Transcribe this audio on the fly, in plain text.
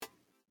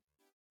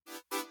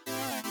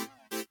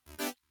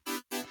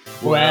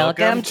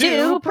Welcome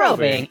to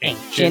Probing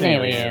Ancient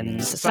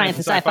Aliens. Science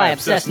and sci-fi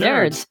obsessed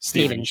nerds,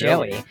 Steve and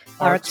Joey,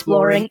 are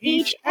exploring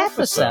each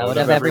episode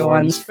of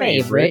everyone's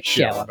favorite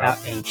show about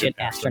ancient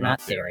astronaut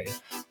theory,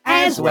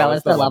 as well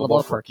as the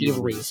lovable, quirky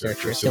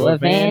researchers who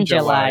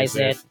evangelize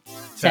it.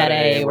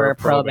 Today we're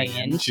probing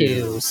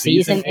into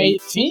Season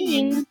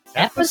 18,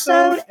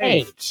 Episode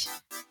 8,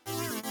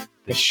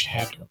 The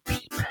Shadow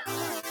People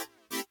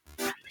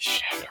from the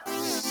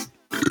Shadows.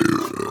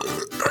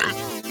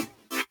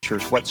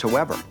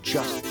 Whatsoever,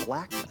 just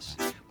blackness.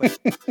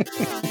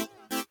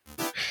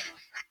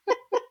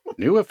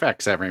 New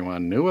effects,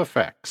 everyone. New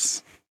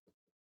effects.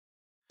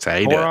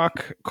 Say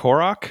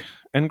Korok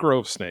and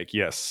Grove Snake.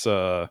 Yes.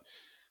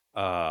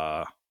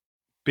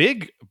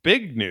 Big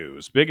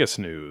news. Biggest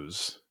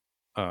news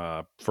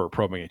for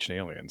Probing Ancient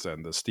Aliens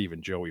and the Steve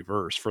and Joey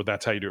verse for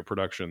That's How You Do It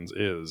Productions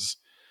is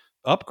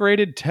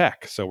upgraded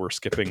tech. So we're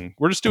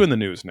just doing the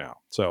news now.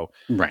 So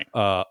right.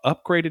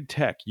 Upgraded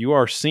tech. You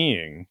are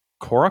seeing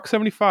Korok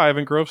 75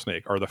 and Grove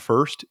Snake are the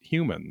first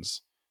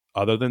humans,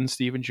 other than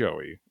Steve and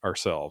Joey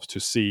ourselves,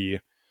 to see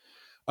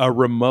a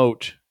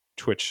remote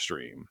Twitch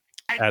stream,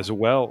 as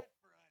well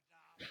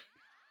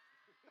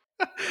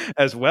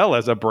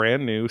as a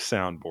brand new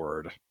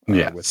soundboard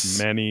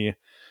with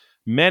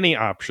many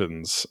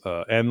options,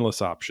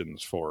 endless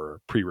options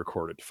for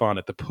pre-recorded fun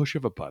at the push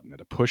of a button,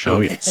 at a push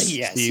of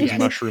Steve's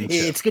mushroom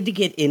tip. It's good to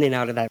get in and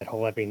out of that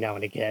hole every now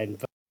and again.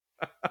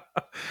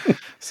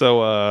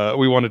 So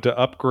we wanted to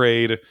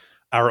upgrade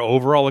our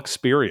overall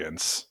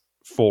experience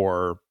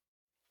for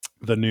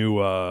the new,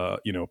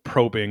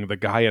 probing the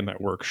Gaia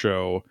Network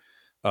show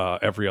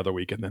every other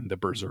week, and then the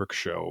Berserk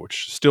show,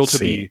 which still to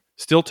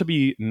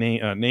be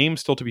named,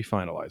 still to be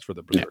finalized for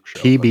the Berserk show.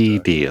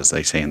 TBD, as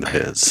they say in the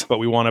biz. But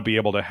we want to be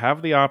able to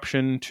have the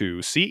option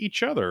to see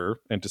each other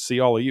and to see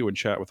all of you and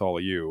chat with all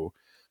of you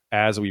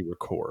as we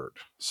record.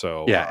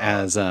 So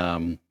as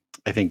I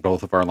think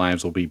both of our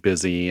lives will be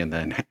busy, and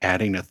then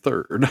adding a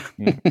third.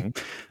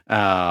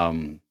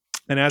 Mm-hmm.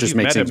 And as you've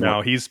met him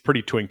now, he's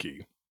pretty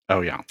twinky.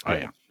 Oh yeah.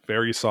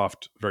 Very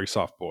soft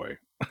boy.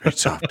 Very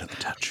soft to the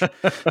touch.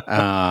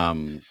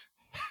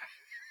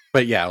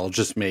 But yeah, it'll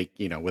just make,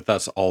 with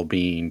us all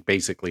being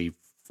basically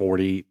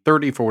 30,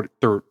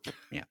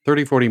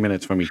 40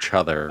 minutes from each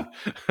other.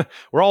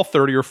 We're all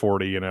 30 or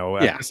 40,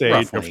 at this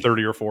age of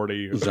 30 or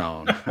 40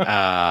 zone.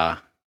 I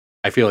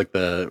feel like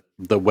the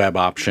web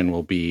option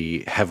will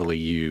be heavily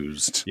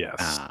used.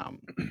 Yes.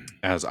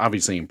 As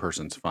obviously in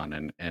person's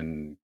fun,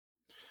 and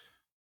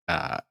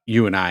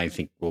you and I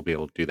think we'll be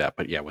able to do that.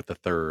 But yeah, with the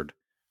third,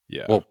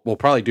 we'll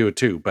probably do it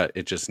too. But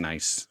it's just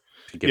nice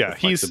to get the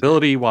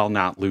flexibility while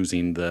not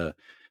losing the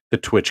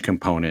Twitch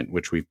component,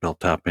 which we've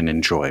built up and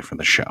enjoy for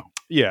the show.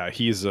 Yeah,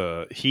 he's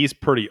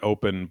pretty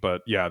open,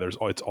 but yeah,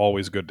 it's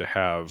always good to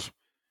have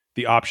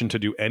the option to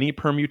do any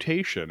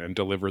permutation and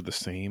deliver the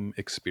same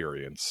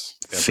experience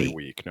every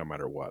week, no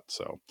matter what.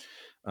 So,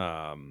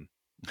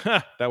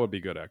 that would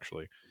be good,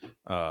 actually.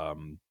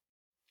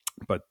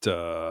 But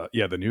the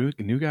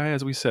new guy,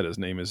 as we said, his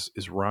name is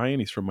Ryan.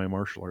 He's from my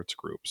martial arts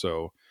group.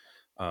 So,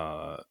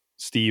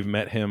 Steve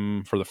met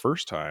him for the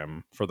first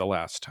time, for the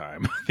last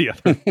time, the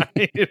other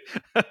night.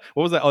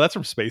 What was that? Oh, that's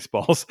from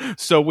Spaceballs.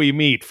 So we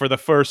meet for the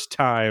first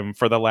time,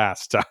 for the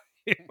last time.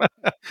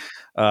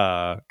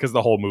 Because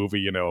the whole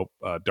movie,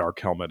 Dark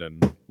Helmet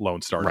and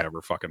Lone Star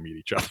never fucking meet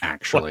each other.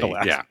 Actually,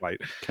 like the last fight.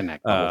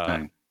 Connect the whole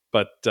time.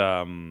 But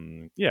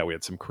we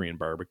had some Korean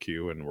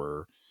barbecue, and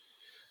we're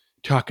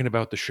talking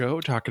about the show,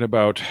 talking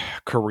about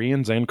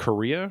Koreans and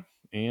Korea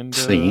and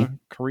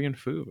Korean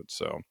food.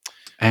 So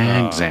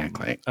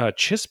exactly.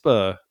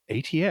 Chispa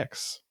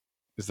ATX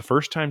is the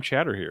first time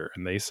chatter here,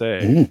 and they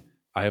say,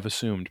 I have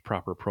assumed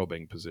proper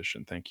probing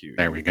position. Thank you.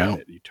 There we go.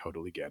 You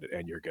totally get it,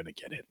 and you're gonna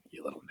get it.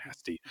 You little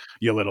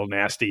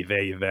nasty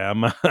they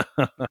them.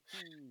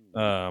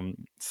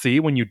 See,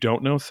 when you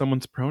don't know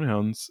someone's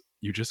pronouns,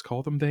 you just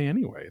call them they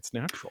anyway. It's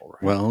natural,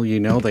 right? Well,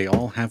 they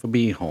all have a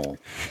beehole.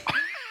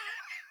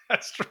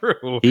 That's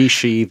true. He,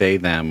 she, they,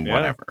 them,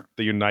 whatever.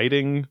 The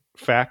uniting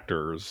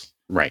factors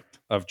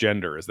of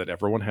gender is that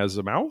everyone has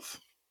a mouth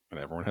and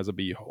everyone has a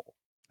beehole.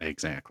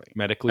 Exactly.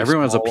 Medically,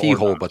 everyone has a pee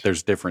hole, but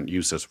there's different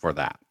uses for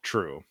that.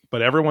 True.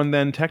 But everyone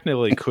then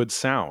technically could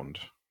sound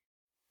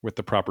with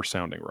the proper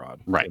sounding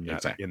rod.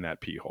 In that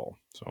pee hole.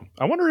 So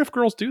I wonder if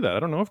girls do that. I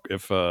don't know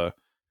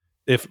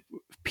if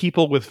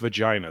people with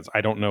vaginas,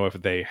 I don't know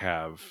if they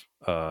have,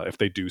 if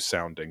they do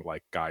sounding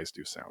like guys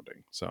do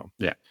sounding. So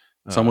yeah.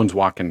 Someone's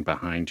walking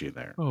behind you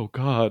there. Oh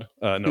God!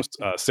 No,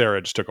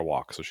 Sarah just took a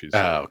walk, so she's.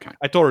 Okay.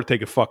 I told her to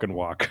take a fucking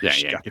walk. Yeah,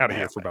 she got out of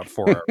here for about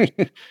 4 hours.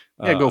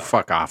 Go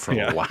fuck off for a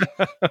little while.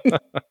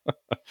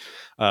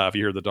 If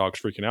you hear the dogs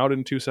freaking out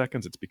in 2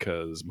 seconds, it's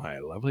because my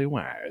lovely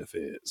wife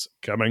is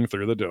coming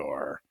through the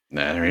door.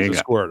 There you go.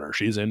 Squirter.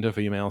 She's into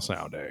female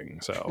sounding,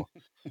 so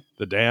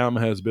the dam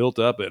has built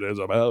up. It is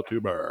about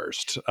to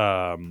burst.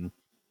 I know.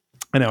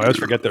 I always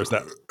forget there's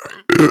that.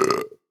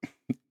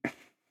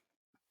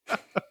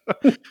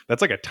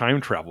 That's like a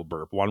time travel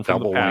burp. One from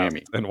Double the past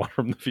whammy. and one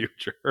from the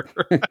future.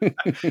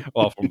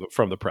 Well,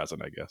 from the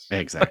present, I guess.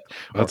 Exactly.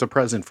 Well, it's a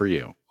present for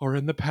you. Or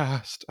in the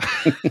past.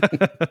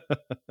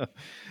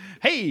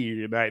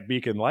 Hey, Night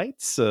Beacon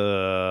Lights.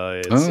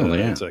 It's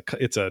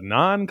a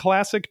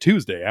non-classic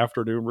Tuesday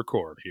afternoon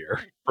record here.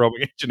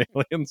 Probing Ancient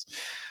Aliens.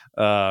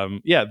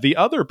 The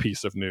other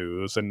piece of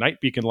news, and Night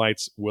Beacon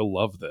Lights will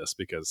love this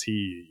because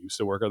he used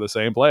to work at the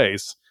same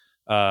place.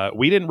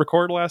 We didn't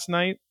record last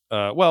night.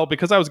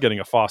 Because I was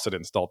getting a faucet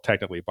installed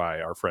technically by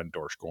our friend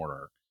Dorsch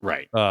Gorner.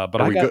 Right.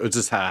 But is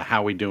this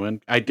how we doing?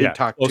 I did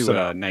talk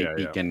to Night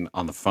Beacon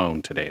on the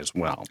phone today as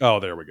well. Oh,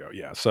 there we go.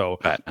 Yeah. So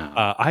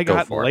I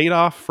got laid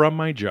off from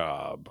my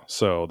job.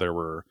 So there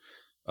were,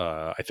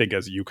 I think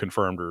as you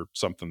confirmed or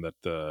something,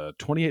 that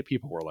 28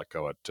 people were let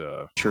go at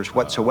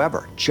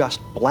whatsoever,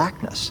 just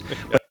blackness.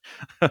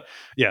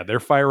 Yeah,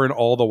 they're firing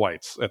all the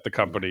whites at the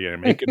company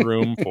and making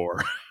room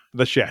for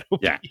the shadow.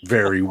 Yeah,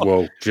 very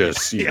woke,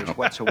 just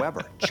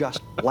whatsoever,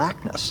 just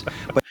blackness.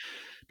 But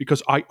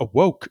because I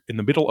awoke in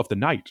the middle of the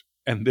night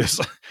and this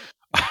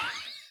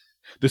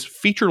this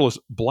featureless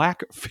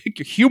black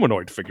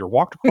humanoid figure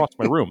walked across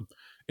my room,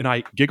 and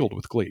I giggled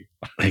with glee.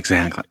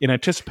 Exactly. In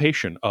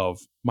anticipation of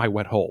my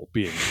wet hole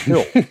being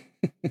filled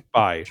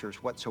by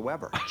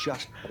whatsoever,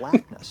 just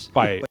blackness.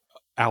 By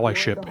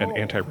allyship and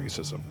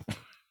anti-racism.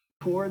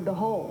 Toward the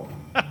hole.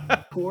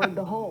 Toward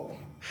the hole.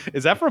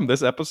 Is that from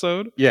this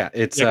episode? Yeah,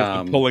 it's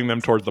pulling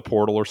them towards the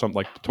portal or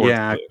something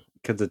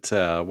because it's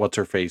what's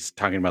her face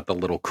talking about the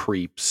little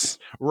creeps.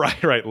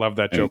 Right. Love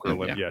that Joker.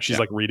 She's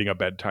like reading a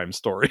bedtime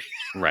story.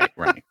 Right.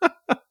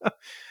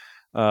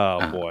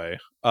 Oh boy.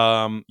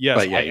 Yes,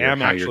 I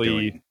am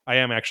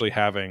actually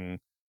having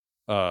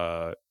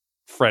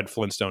Fred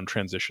Flintstone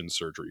transition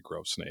surgery,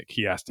 Grove Snake.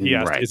 He asked,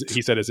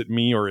 he said, is it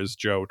me or is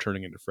Joe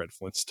turning into Fred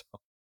Flintstone?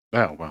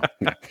 Oh, well.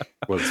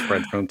 Was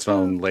Fred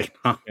Flintstone late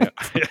off? It's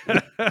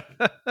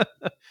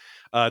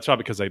probably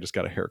because I just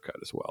got a haircut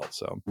as well.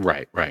 So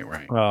Right.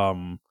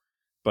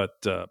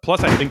 But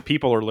plus I think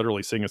people are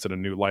literally seeing us in a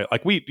new light.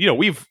 Like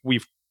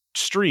we've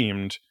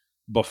streamed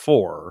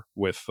before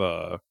with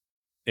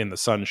In the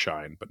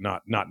Sunshine, but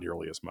not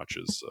nearly as much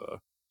as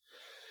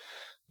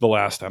the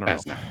last, I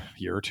don't know,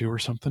 year or two or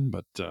something.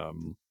 But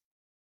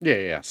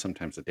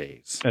sometimes a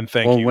days. And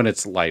thank you when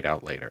it's light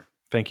out later.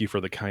 Thank you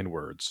for the kind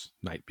words,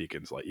 Night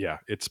Beacons.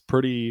 It's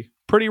pretty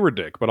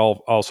ridiculous. But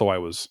also I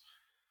was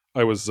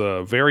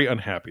very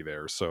unhappy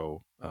there.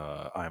 So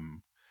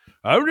I'm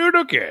doing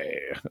okay.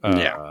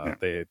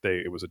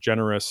 It was a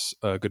generous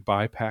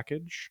goodbye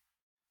package,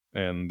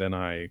 and then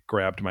I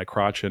grabbed my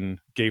crotch and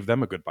gave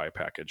them a goodbye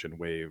package and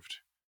waved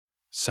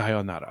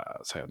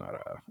sayonara.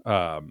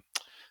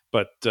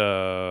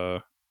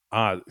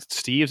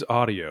 Steve's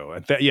audio,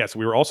 and yes,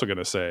 we were also going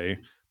to say,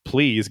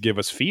 please give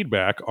us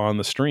feedback on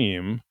the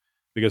stream,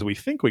 because we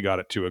think we got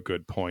it to a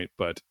good point,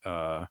 but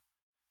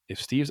if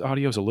Steve's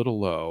audio is a little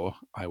low,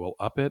 I will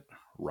up it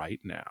right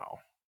now.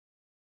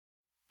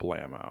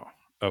 Blammo.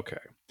 Okay.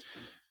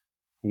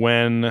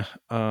 When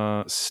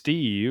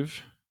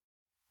Steve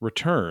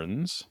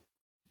returns,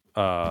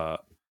 Korok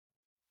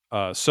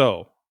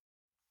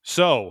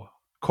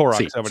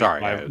 75.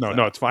 Sorry,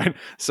 no, it's fine.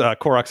 So,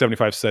 Korok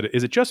 75 said,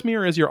 "Is it just me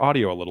or is your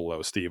audio a little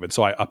low, Steve?" And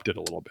so I upped it a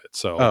little bit.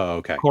 So,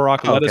 okay.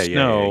 Korok, let us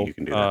know you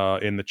can do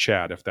that. In the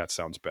chat if that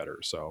sounds better.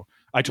 So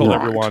I told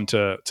everyone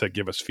to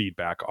give us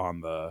feedback on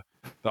the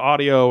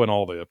audio and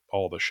all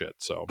the shit.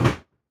 So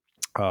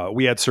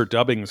we had Sir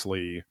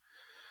Dubbingsley,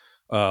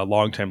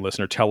 longtime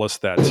listener, tell us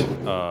that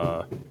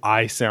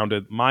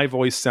my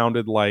voice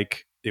sounded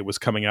like it was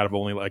coming out of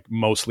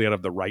mostly out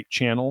of the right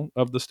channel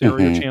of the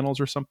stereo channels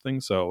or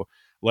something. So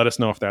let us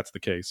know if that's the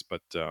case,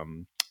 but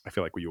I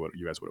feel like you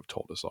guys would have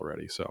told us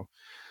already. So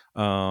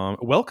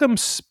welcome,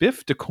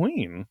 Spiff to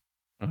Queen.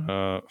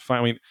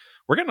 Finally,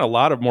 we're getting a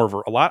lot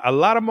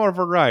more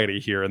variety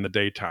here in the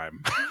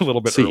daytime. A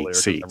little bit earlier.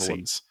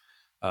 Everyone's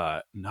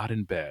not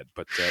in bed,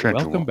 but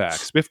welcome back,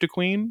 Spiff to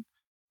Queen,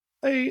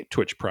 a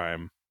Twitch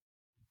Prime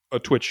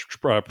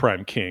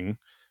King,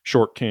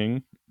 short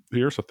king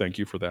here. So thank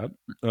you for that.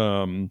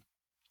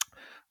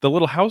 The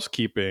little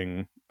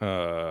housekeeping.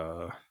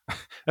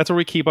 That's where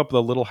we keep up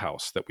the little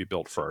house that we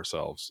built for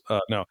ourselves.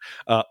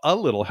 A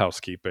little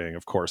housekeeping.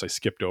 Of course, I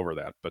skipped over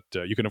that, but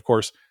you can, of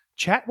course,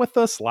 chat with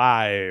us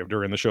live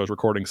during the show's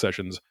recording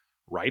sessions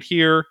right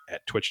here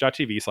at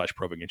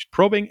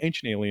twitch.tv/probing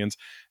ancient aliens,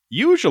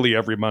 usually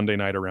every Monday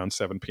night around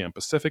 7 p.m.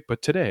 Pacific,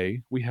 but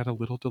today we had a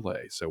little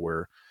delay, so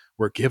we're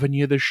giving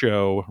you the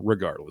show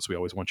regardless. We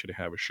always want you to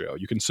have a show.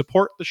 You can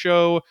support the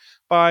show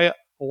by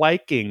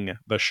liking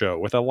the show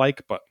with a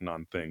like button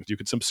on things. You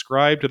can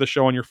subscribe to the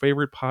show on your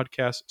favorite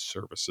podcast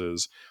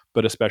services,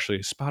 but especially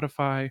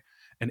Spotify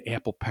and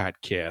Apple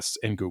Podcasts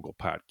and Google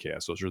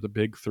Podcasts. Those are the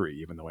big three,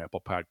 even though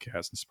Apple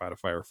Podcasts and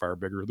Spotify are far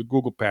bigger than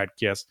Google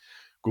Podcasts.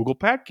 Google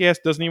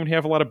Podcast doesn't even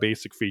have a lot of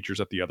basic features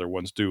that the other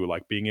ones do,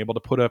 like being able to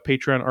put a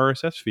Patreon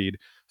RSS feed.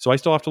 So I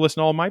still have to listen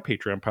to all my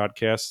Patreon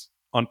podcasts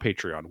on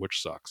Patreon,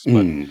 which sucks.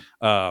 But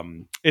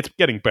it's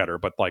getting better,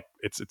 but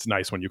it's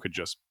nice when you could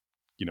just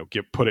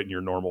put it in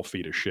your normal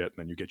feed of shit, and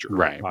then you get your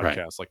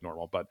podcast like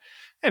normal. But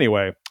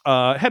anyway,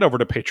 head over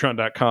to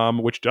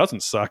patreon.com, which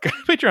doesn't suck.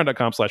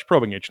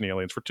 Patreon.com/Probing Ancient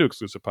Aliens for 2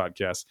 exclusive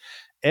podcasts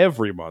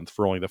every month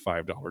for only the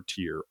 $5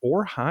 tier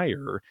or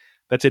higher.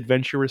 That's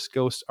Adventurous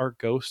Ghosts, our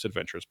Ghost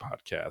Adventures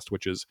podcast,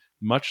 which is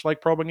much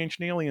like Probing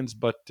Ancient Aliens,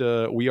 but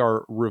we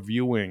are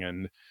reviewing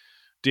and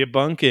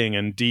debunking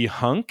and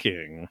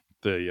dehunking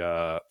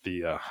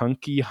the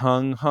hunky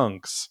hung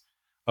hunks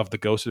of the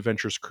Ghost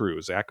Adventures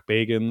crew, Zach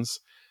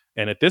Bagans.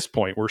 And at this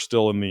point, we're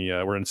still in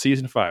we're in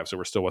season 5. So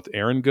we're still with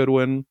Aaron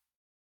Goodwin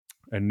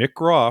and Nick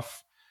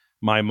Groff,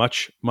 my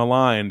much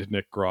maligned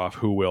Nick Groff,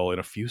 who will in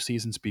a few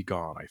seasons be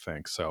gone, I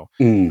think. So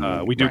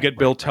we do get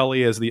Bill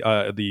Tully as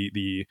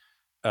the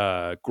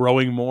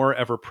growing more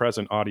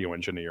ever-present audio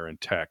engineer in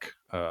tech,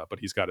 but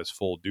he's got his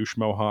full douche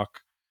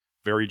mohawk,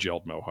 very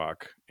gelled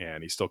mohawk,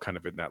 and he's still kind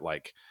of in that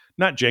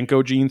not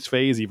Jenko jeans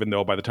phase, even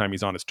though by the time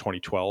he's on it's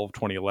 2012,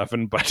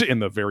 2011, but in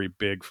the very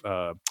big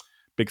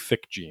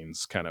thick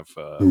jeans kind of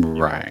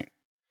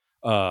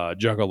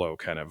juggalo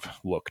kind of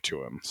look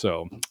to him.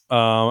 So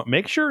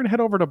make sure and head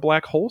over to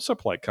Black Hole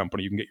Supply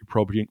Company. You can get your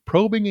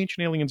Probing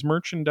Ancient Aliens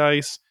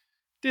merchandise,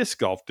 disc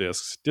golf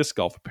discs, disc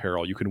golf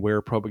apparel. You can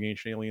wear Probing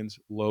Ancient Aliens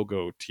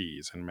logo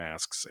tees and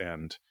masks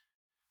and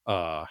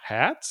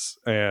hats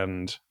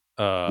and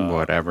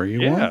whatever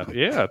you want.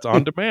 Yeah, it's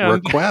on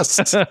demand.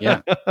 Requests.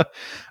 Yeah.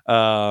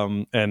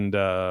 And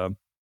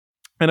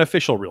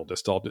official Real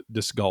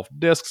Disc Golf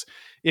discs.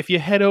 If you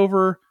head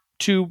over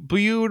to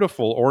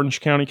beautiful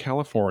Orange County,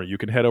 California, you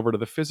can head over to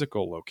the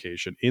physical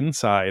location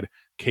inside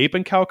Cape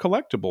and Cow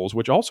Collectibles,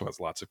 which also has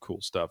lots of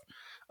cool stuff.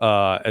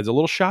 As a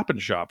little shop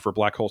for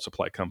Black Hole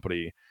Supply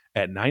Company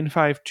at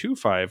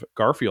 9525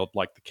 Garfield,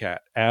 like the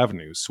cat,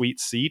 Avenue, Suite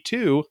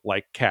C2,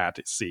 like cat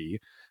C,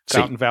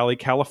 Fountain Valley,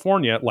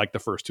 California, like the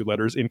first 2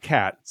 letters in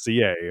cat,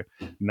 CA,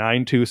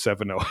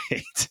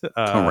 92708.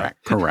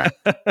 Correct.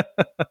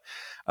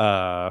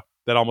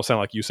 That almost sounded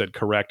like you said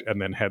correct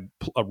and then had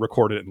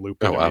recorded it and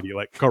looped it immediately.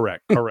 Like,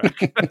 correct.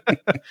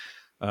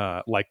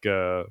 Like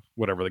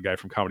whatever the guy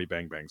from Comedy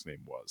Bang Bang's name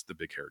was, the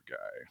big haired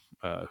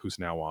guy who's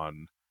now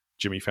on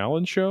Jimmy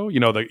Fallon's show.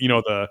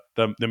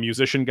 The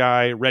musician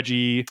guy,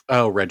 Reggie.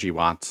 Oh, Reggie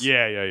Watts.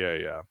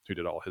 Yeah. Who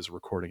did all his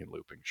recording and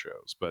looping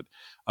shows. But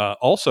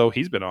also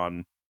he's been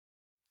on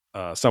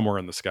Somewhere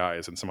in the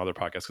Skies and some other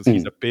podcasts because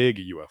he's a big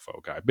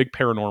UFO guy, big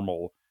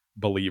paranormal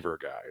believer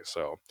guy.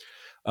 So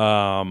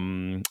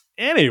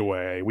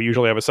anyway, we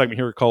usually have a segment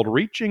here called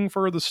Reaching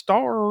for the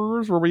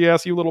Stars, where we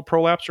ask you little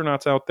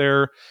prolapstronauts out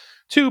there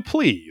to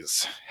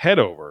please head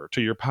over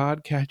to your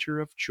podcatcher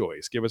of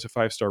choice, give us a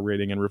 5-star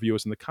rating and review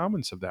us in the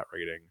comments of that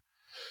rating,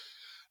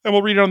 and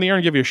we'll read it on the air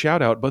and give you a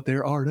shout out. But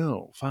there are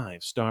no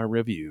 5-star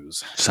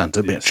reviews sons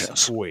of bitches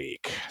this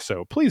week,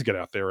 so please get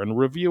out there and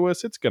review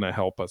us. It's going to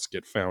help us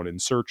get found in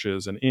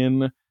searches and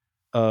in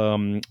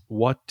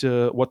what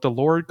the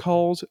Lord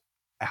calls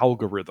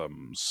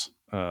algorithms.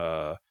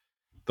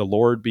 The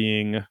Lord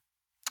being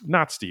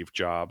not Steve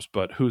Jobs,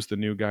 but who's the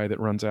new guy that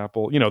runs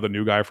Apple? The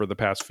new guy for the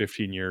past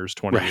 15 years,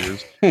 20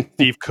 years.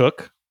 Steve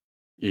Cook.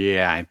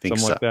 Yeah, I think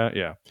something like that.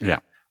 Yeah.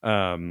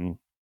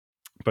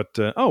 But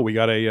we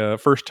got a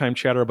first-time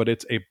chatter, but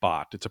it's a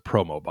bot. It's a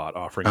promo bot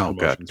offering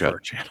promotions for our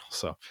channel.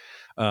 So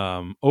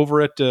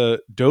over at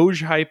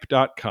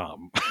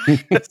dogehype.com,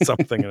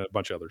 something and a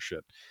bunch of other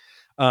shit.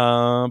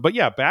 But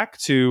yeah, back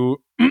to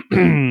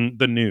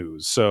the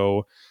news.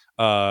 So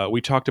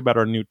we talked about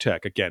our new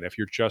tech. Again, if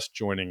you're just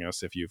joining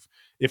us, if you've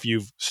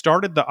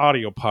started the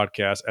audio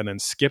podcast and then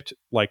skipped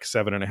like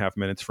 7.5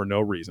 minutes for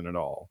no reason at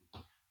all,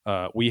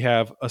 we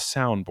have a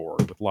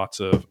soundboard with lots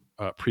of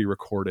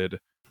pre-recorded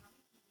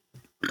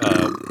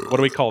what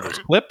do we call those?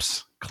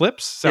 Clips?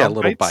 Sound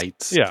little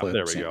bites. Yeah, clips,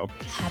 there we go.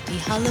 Happy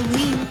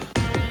Halloween.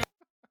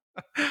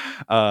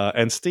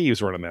 And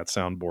Steve's running that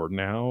soundboard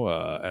now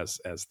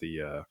as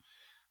the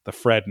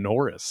Fred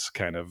Norris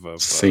kind of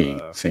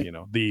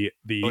the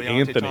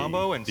Anthony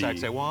Tombo and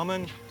Sexy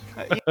Woman.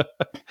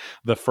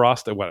 The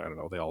Frost. Well, I don't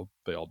know.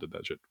 They all did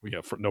that shit. We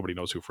have nobody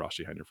knows who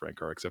Frosty Henry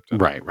Frank are except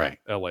right.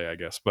 LA, I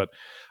guess. But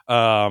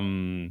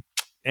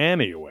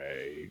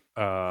anyway,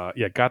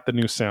 got the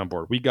new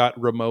soundboard. We got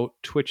remote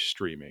Twitch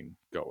streaming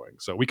going,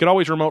 so we could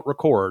always remote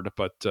record,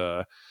 but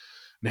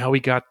now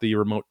we got the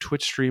remote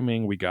Twitch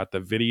streaming. We got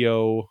the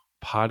video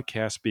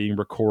podcast being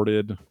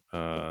recorded.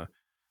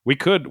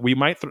 We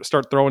might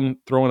start throwing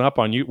up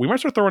on you. We might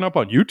start throwing up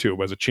on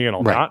YouTube as a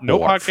channel. Right. No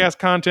podcast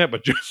content,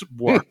 but just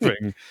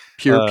warping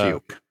pure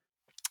puke.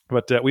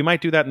 But we might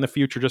do that in the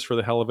future just for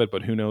the hell of it.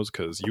 But who knows?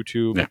 Because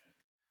YouTube,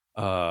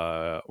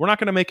 we're not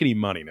going to make any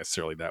money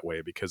necessarily that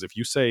way. Because if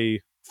you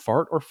say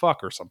fart or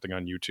fuck or something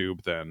on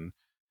YouTube, then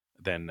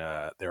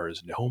there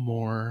is no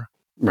more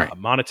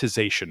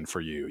monetization for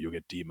you. You'll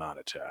get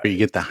demonetized. Or you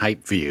get the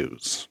hype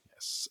views.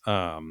 Yes.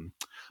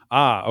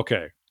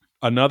 Okay.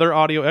 Another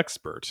audio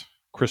expert,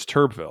 Chris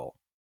Turbeville,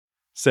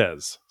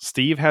 says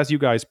Steve has you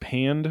guys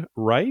panned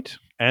right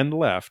and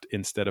left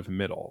instead of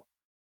middle.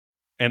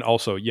 And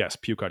also, yes,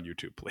 puke on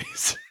YouTube,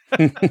 please.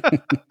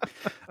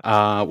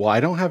 Well,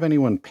 I don't have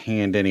anyone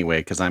panned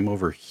anyway because I'm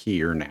over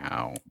here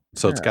now.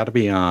 So it's got to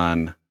be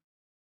on.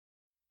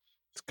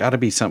 It's got to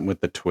be something with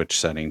the Twitch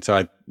setting.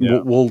 So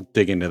we'll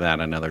dig into that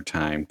another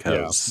time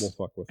because we'll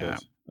fuck with it.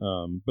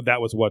 But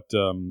that was what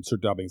Sir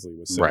Dubbingsley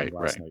was saying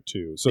last night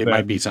too. So it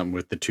might be something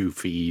with the 2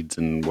 feeds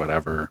and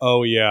whatever.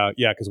 Oh yeah,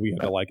 because we had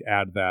to like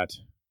add that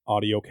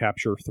audio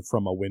capture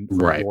from a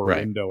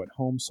window at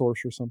home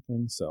source or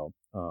something. So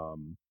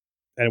and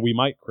we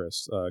might,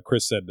 Chris.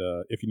 Chris said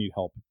if you need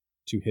help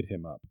to hit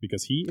him up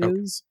because he's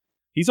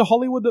a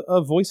Hollywood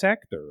voice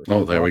actor.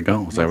 Oh, there we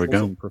go.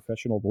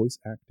 Professional voice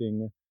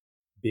acting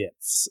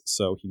bits,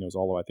 so he knows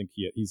all. I think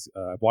he's.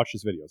 I've watched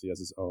his videos. He has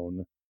his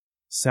own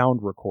sound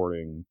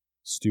recording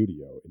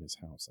studio in his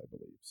house, I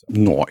believe. So.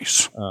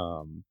 Nice.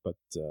 But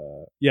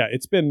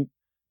it's been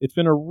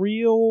a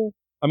real.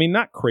 I mean,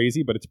 not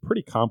crazy, but it's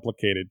pretty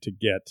complicated to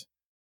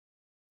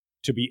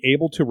be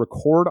able to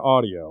record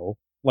audio.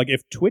 Like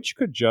if Twitch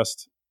could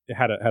just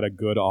had a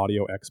good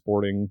audio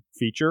exporting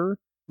feature,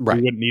 we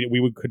wouldn't need it.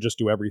 We could just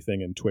do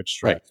everything in Twitch,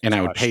 right? And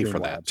I would pay for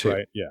that too,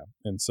 right? Yeah,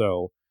 and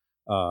so.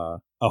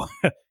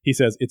 He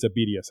says it's a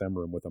BDSM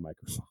room with a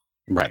microphone.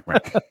 Right.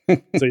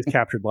 So he's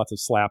captured lots of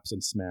slaps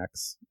and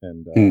smacks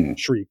and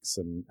shrieks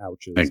and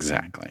ouches.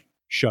 Exactly. And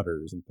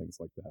shudders and things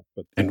like that.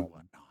 But and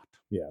whatnot.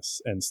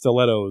 Yes. And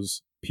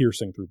stilettos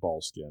piercing through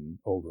ball skin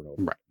over and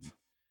over.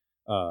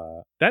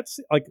 Right. That's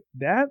like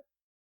that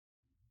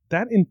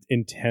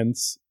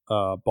intense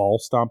ball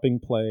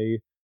stomping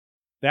play.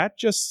 That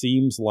just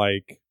seems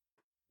like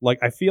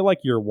I feel like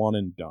you're one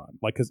and done.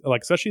 Like, cause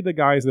like especially the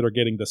guys that are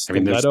getting the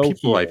stiletto. There's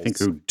people heels, I think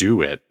who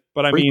do it,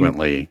 but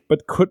frequently.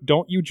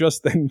 Don't you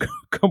just then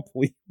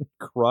completely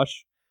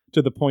crush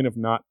to the point of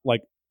not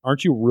like?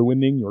 Aren't you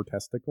ruining your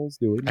testicles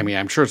doing? I mean,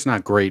 I'm sure it's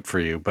not great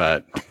for you,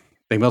 but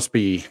they must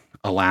be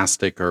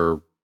elastic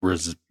or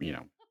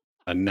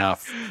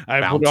enough.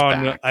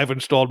 I've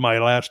installed my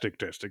elastic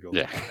testicles.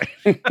 Yeah.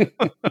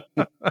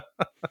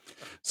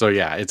 So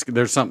yeah,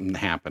 there's something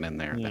happening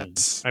there.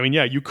 That's. I mean,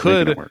 yeah, you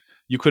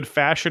could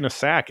fashion a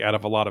sack out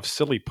of a lot of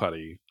silly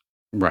putty,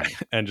 right,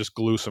 and just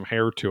glue some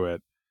hair to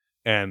it,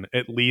 and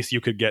at least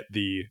you could get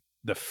the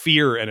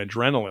fear and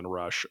adrenaline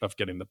rush of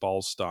getting the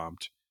balls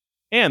stomped,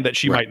 and that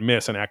she might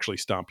miss and actually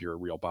stomp your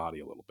real body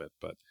a little bit.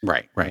 But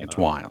right, it's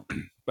wild.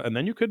 But and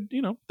then you could,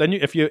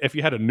 if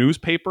you had a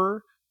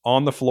newspaper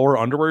on the floor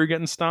under where you're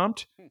getting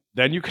stomped,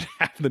 then you could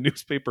have the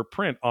newspaper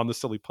print on the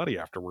silly putty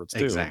afterwards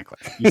too. Exactly.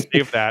 You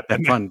save that.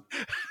 That fun.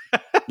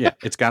 Yeah,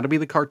 it's got to be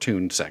the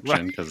cartoon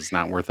section because it's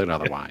not worth it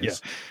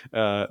otherwise.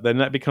 Yeah. Then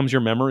that becomes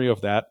your memory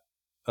of that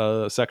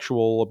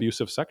sexual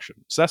abusive section.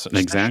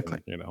 Exactly.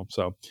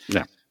 So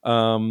yeah.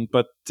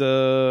 But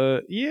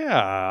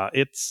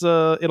it's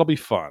it'll be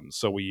fun.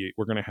 So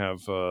we're gonna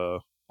have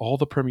all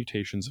the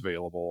permutations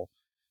available.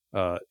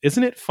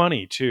 Isn't it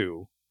funny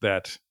too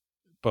that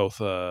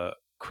both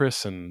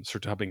Chris and Sir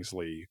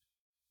Dubbingsley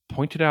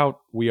pointed out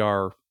we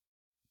are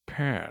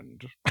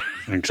panned.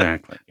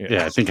 Exactly.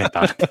 Yeah, I think I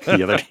thought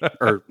the other day,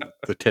 or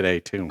today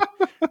too.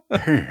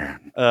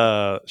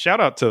 Shout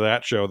out to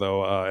that show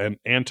though,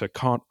 and to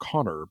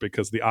Connor,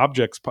 because the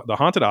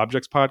Haunted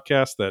Objects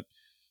podcast that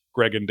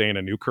Greg and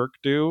Dana Newkirk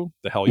do,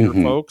 the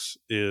Hellier folks,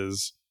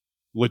 is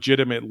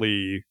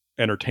legitimately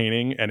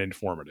entertaining and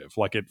informative.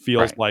 Like it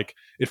feels like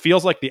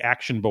the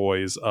Action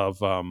Boys of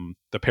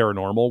the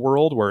paranormal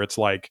world, where it's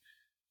like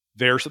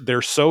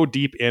they're so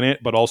deep in it,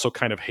 but also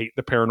kind of hate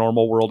the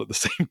paranormal world at the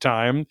same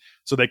time.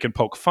 So they can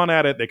poke fun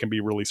at it, they can be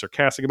really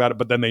sarcastic about it,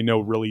 but then they know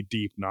really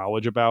deep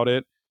knowledge about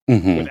it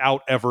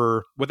without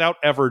ever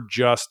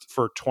just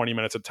for 20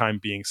 minutes at a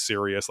time being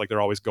serious. Like they're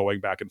always going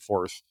back and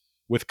forth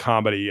with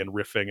comedy and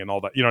riffing and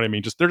all that. You know what I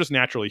mean? They're just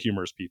naturally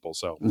humorous people.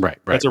 So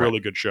that's a really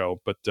good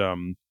show. But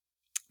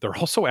they're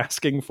also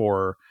asking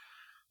for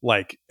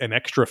like an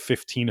extra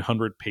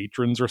 1,500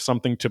 patrons or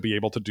something to be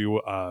able to do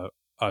a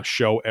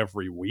show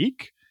every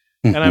week.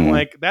 And I'm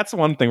like, that's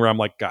one thing where I'm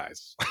like,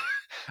 guys,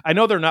 I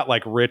know they're not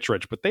like rich,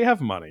 but they have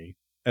money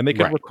and they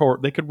could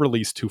they could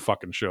release 4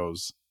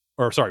 shows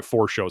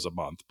a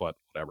month, but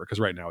whatever. Cause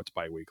right now it's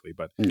bi-weekly,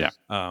 but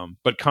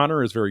but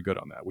Connor is very good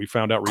on that. We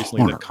found out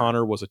recently that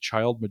Connor was a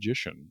child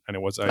magician, and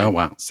it was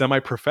a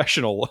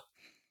semi-professional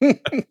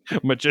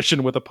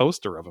magician with a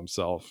poster of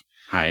himself.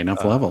 High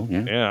enough level.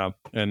 Yeah.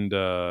 And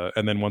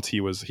then once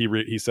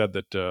he said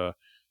that,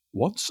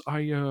 once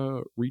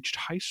I reached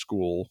high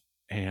school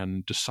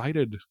and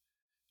decided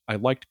I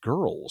liked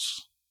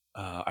girls,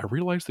 I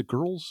realized that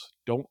girls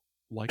don't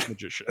like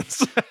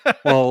magicians.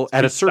 Well,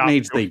 at a certain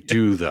age they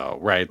do though,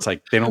 right? It's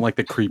like they don't like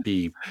the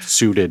creepy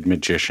suited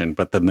magician,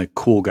 but then the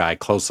cool guy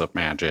close-up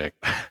magic.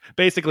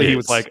 Basically, he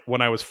was like,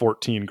 when I was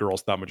 14,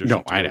 girls thought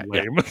magicians were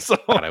lame. So,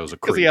 thought I was a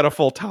creep. Because he had a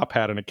full top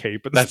hat and a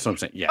cape. That's what I'm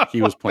saying. Yeah,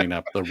 he was playing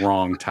up the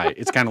wrong type.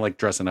 It's kind of like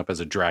dressing up as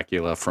a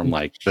Dracula from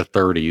like the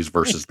 30s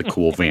versus the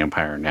cool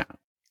vampire now.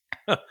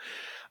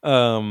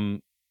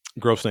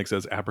 Grove Snake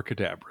says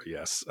abracadabra.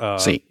 Yes.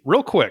 See,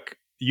 real quick,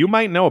 you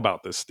might know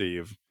about this,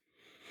 Steve.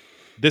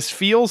 This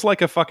feels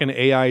like a fucking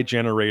AI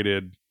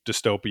generated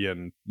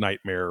dystopian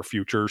nightmare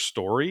future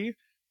story.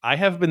 I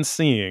have been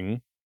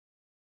seeing,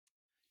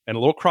 and a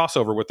little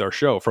crossover with our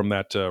show from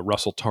that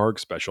Russell Targ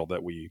special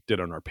that we did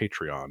on our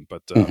Patreon,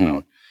 but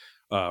about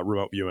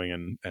remote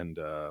viewing and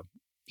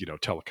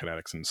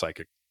telekinetics and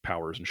psychic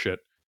powers and shit.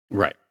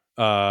 Right.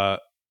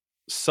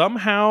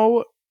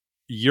 Somehow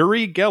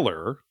Uri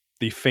Geller,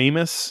 the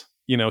famous,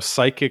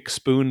 psychic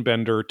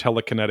spoonbender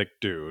telekinetic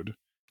dude.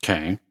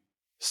 Okay.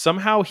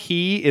 Somehow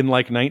he, in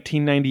like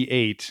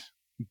 1998,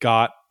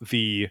 got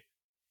the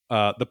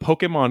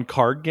Pokemon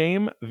card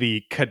game,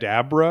 the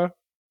Kadabra,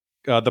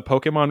 the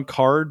Pokemon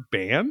card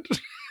banned.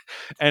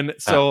 And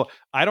so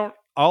I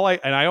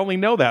only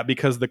know that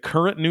because the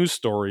current news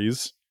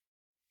stories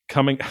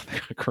coming,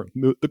 the current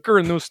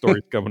news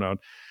stories coming out.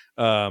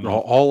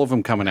 All of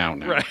them coming out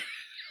now. Right.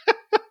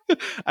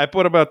 I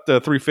put about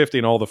 350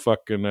 in all the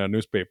fucking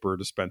newspaper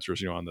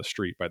dispensers, on the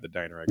street by the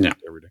diner I go to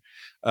every day.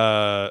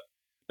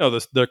 No,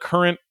 the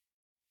current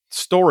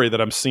story that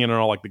I'm seeing on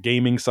all like the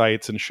gaming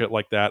sites and shit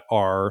like that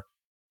are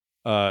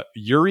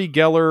Uri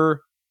Geller,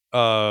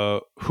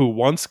 who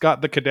once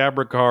got the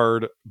Kadabra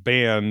card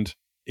banned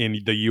in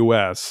the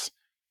US,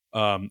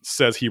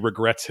 says he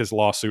regrets his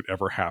lawsuit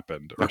ever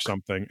happened or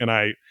something. And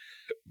I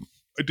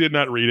did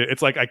not read it.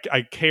 It's like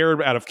I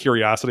cared out of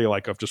curiosity,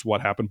 like of just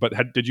what happened. But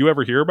did you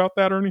ever hear about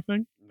that or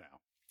anything?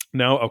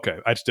 No. Okay.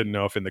 I just didn't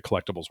know if in the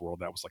collectibles world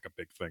that was like a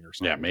big thing or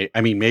something.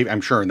 Yeah. Maybe I'm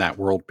sure in that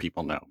world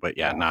people know, but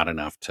not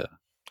enough to.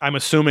 I'm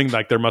assuming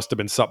like there must have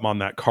been something on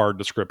that card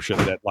description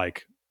that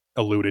like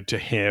alluded to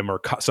him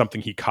or something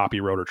he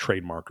copywrote or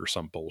trademarked or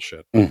some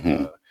bullshit.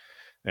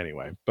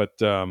 Anyway, but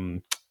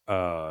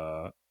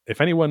if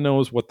anyone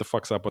knows what the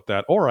fuck's up with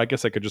that, or I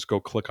guess I could just go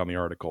click on the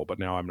article, but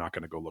now I'm not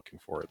going to go looking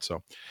for it.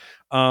 So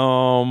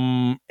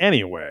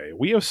anyway,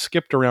 we have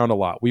skipped around a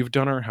lot. We've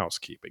done our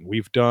housekeeping.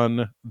 We've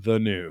done the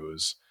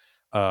news.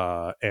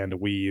 And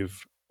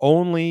we've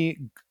only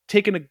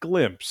taken a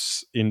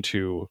glimpse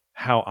into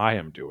how I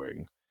am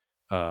doing.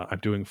 I'm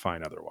doing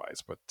fine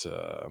otherwise, but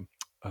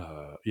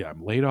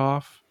I'm laid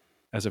off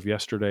as of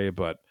yesterday,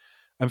 but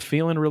I'm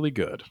feeling really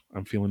good.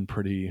 I'm feeling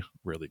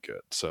really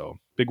good. So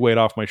big weight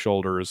off my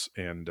shoulders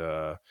and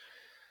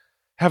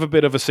have a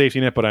bit of a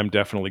safety net, but I'm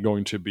definitely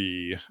going to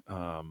be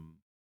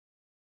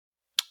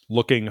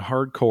looking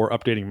hardcore,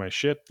 updating my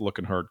shit,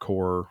 looking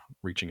hardcore,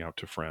 reaching out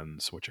to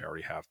friends, which I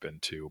already have been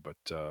to, but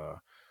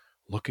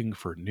looking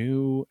for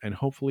new and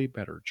hopefully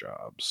better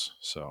jobs.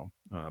 So,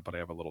 but I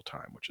have a little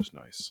time, which is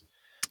nice.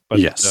 But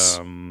yes.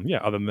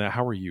 Other than that,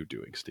 how are you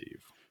doing,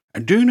 Steve?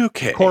 I'm doing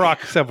okay.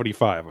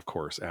 Korok75, of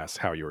course, asks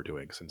how you are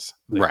doing since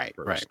right.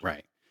 Doing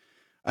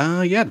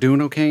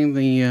okay.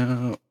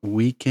 The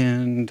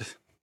weekend.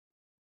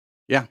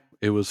 Yeah,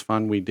 it was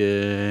fun. We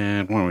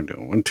did. What are we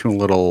doing? Went to a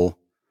little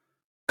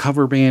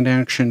cover band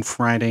action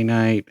Friday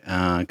night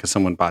because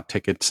someone bought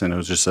tickets and it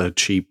was just a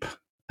cheap,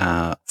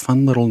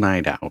 fun little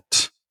night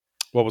out.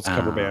 What was the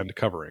cover band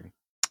covering?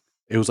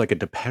 It was like a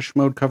Depeche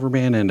Mode cover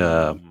band and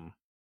a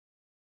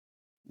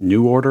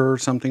New Order or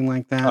something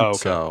like that. Oh, okay.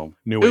 So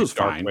New Wave, it was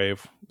dark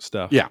wave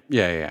stuff. Yeah.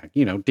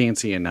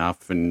 Dancey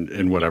enough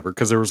and whatever.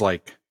 Because there was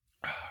like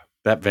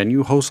that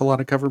venue hosts a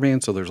lot of cover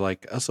bands, so there's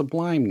like a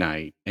Sublime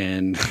night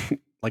and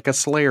like a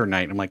Slayer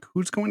night. I'm like,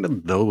 who's going to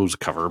those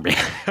cover bands?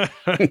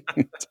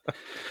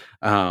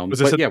 Was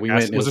this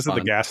at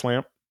the Gas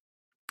Lamp?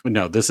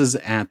 No, this is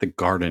at the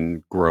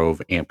Garden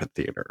Grove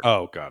Amphitheater.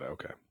 Oh, got it.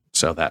 Okay.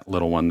 So that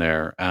little one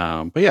there.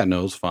 But yeah,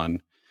 no, it was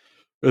fun.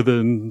 And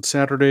then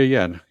Saturday,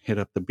 hit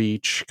up the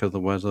beach because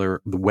the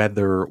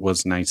weather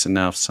was nice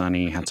enough,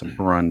 sunny, had some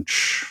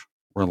brunch,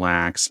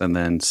 relaxed, and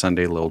then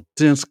Sunday, a little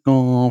disc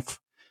golf.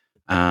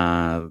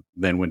 Then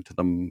went to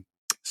the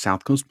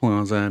South Coast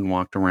Plaza and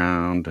walked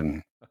around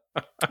and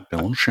did a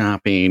little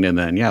shopping. And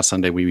then,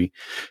 Sunday we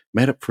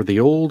met up for the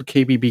old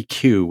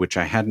KBBQ, which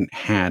I hadn't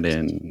had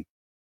in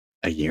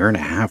a year and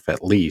a half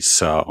at least.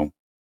 So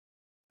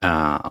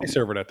they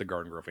serve it at the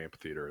Garden Grove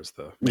Amphitheater as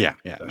the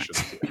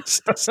it's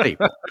the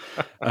staple.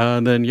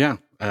 And then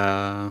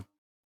other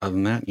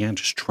than that,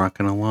 just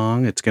trucking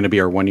along. It's going to be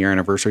our 1 year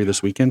anniversary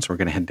this weekend, so we're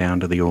going to head down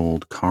to the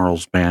old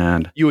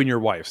Carlsbad. You and your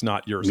wife's,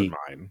 not yours and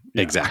mine.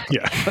 Exactly.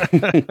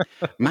 Yeah.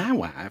 My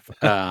wife.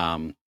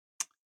 So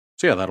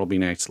that'll be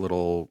nice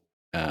little.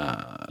 You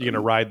going to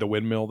ride the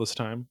windmill this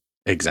time?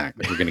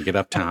 Exactly. We're going to get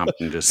up top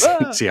and just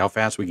see how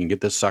fast we can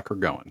get this sucker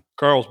going.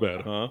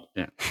 Carlsbad, huh?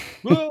 Yeah.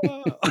 Which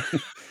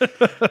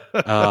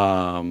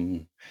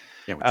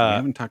we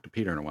haven't talked to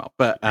Peter in a while,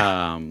 but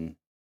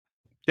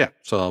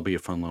so that'll be a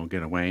fun little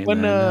getaway. Let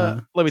me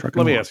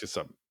ask you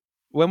something.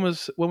 When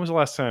was the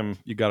last time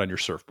you got on your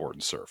surfboard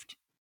and surfed?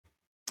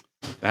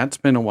 That's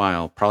been a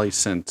while, probably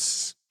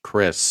since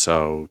Chris.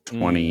 So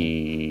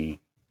 2020.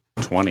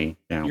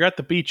 You're at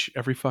the beach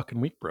every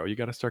fucking week, bro. You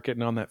got to start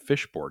getting on that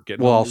fish board.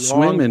 I'll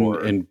swim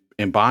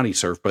and body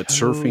surf, but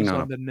surfing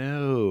on the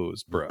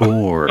nose, bro.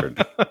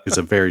 Board is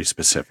a very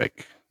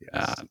specific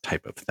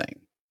type of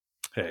thing.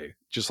 Hey,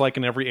 just like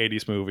in every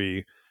 80s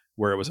movie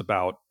where it was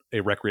about a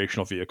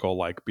recreational vehicle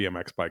like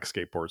BMX bikes,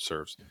 skateboards,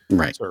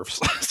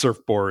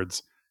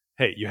 surfboards.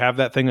 Hey, you have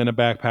that thing in a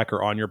backpack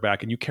or on your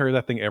back and you carry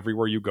that thing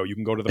everywhere you go. You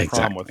can go to the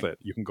prom with it.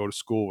 You can go to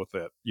school with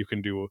it. You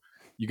can do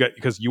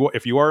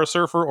if you are a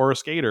surfer or a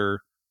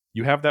skater,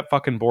 you have that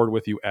fucking board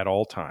with you at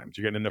all times.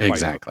 You're getting into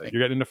fights. Exactly.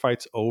 You're getting into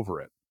fights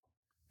over it.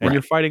 And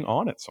you're fighting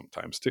on it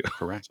sometimes too.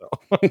 Correct. So.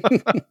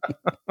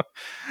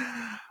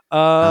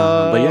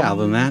 But yeah,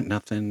 other than that,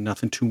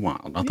 nothing too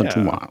wild.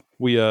 Too wild.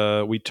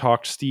 We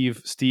talked.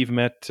 Steve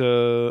met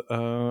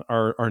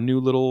our new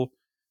little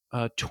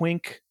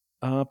twink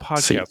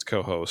podcast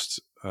co-host,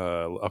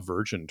 a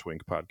virgin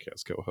twink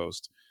podcast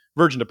co-host.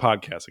 Virgin to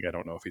podcasting. I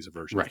don't know if he's a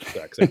virgin to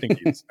sex. I think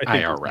he's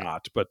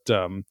not.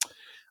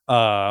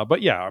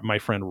 But yeah, my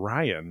friend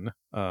Ryan,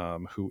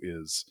 who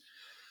is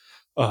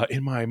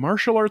in my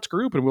martial arts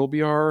group, and will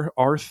be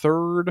our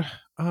third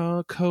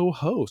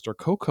co-host or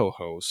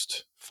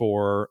co-host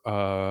for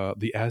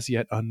the as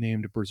yet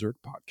unnamed Berserk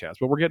podcast.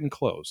 But we're getting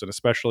close, and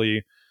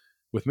especially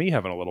with me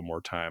having a little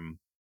more time,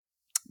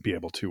 be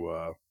able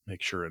to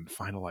make sure and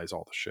finalize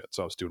all the shit.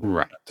 So I was doing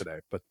that today,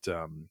 but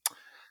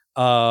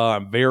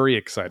I'm very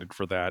excited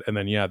for that. And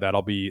then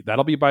that'll be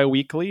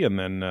bi-weekly, and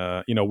then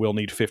we'll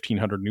need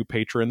 1,500 new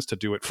patrons to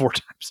do it 4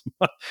 times a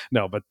month.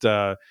 No, but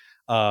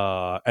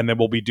and then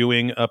we'll be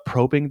doing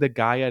Probing the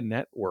Gaia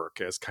Network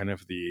as kind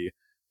of the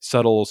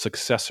subtle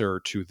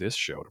successor to this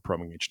show, to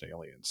Probing Ancient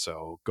Aliens.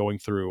 So going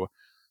through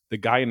the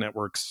Gaia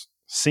Network's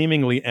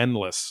seemingly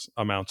endless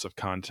amounts of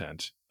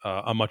content,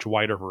 a much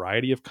wider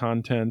variety of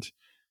content,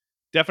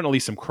 definitely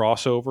some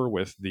crossover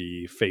with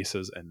the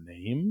faces and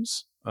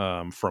names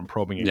from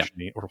Probing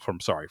Ancient,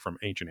 from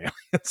Ancient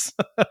Aliens.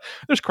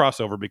 There's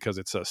crossover because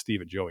it's Steve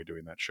and Joey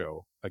doing that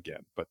show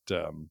again, but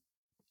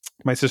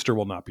my sister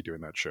will not be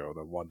doing that show,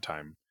 the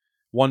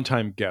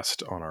one-time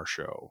guest on our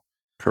show.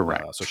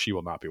 Correct. So she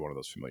will not be one of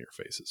those familiar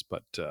faces.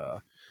 But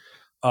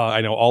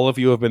I know all of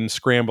you have been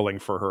scrambling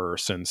for her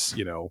since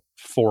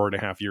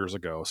 4.5 years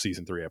ago,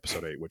 season 3,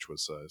 episode 8, which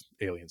was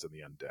Aliens and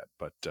the Undead.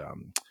 But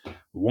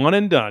one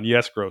and done.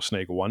 Yes, Gross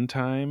Snake, one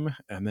time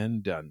and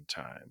then done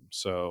time.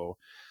 So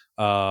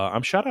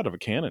I'm shot out of a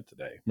cannon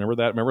today. Remember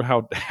that? Remember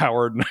how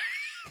Howard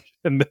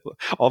and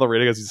all the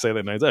radio guys used to say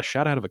that night, a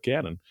shot out of a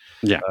cannon.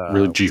 Yeah,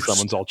 really juiced.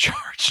 Someone's all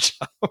charged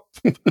up.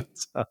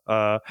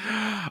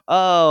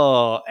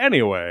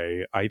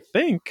 Anyway, I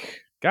think,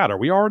 God, are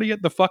we already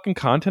at the fucking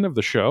content of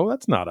the show?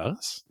 That's not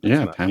us.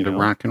 Time to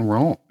rock and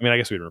roll. I mean, I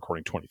guess we've been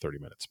recording 20-30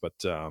 minutes,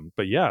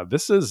 but yeah,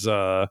 this is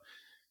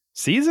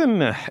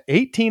season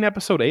 18,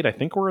 episode 8. I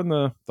think we're in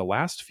the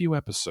last few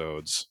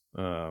episodes.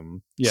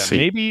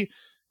 Maybe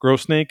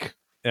Gross Snake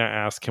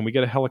asked, can we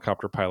get a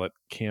helicopter pilot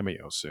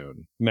cameo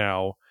soon?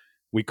 Now,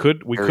 we could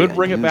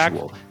bring it back.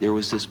 There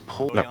was this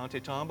poll.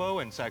 Tombo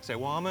and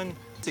Sacsayhuaman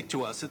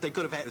to us that they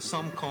could have had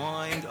some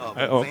kind of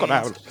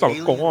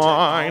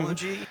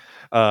technology.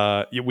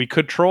 We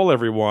could troll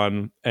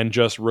everyone and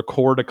just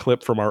record a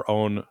clip from our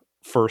own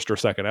first or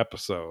second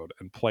episode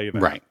and play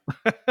that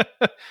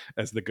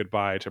as the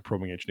goodbye to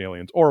Probing Ancient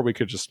Aliens, or we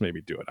could just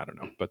maybe do it. I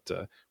don't know, but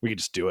we could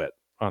just do it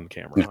on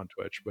camera on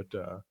Twitch. But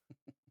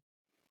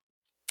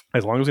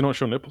as long as we don't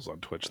show nipples on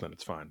Twitch, then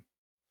it's fine.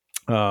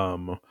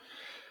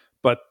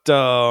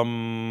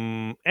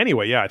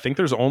 Anyway, I think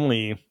there's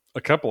only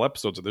a couple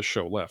episodes of this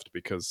show left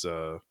because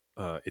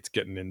it's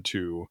getting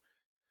into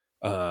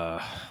a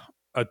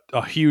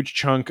huge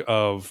chunk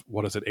of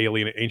Ancient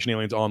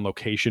Aliens on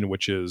Location,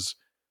 which is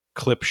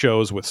clip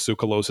shows with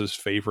Tsukalos's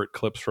favorite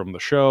clips from the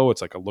show.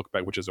 It's like a look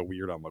back, which is a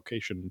weird on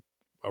location,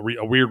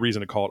 a weird reason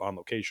to call it on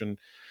location.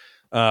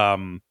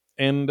 And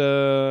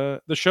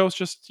the show's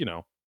just,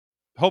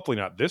 hopefully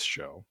not this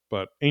show,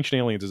 but Ancient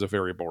Aliens is a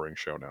very boring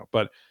show now.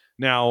 But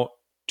now,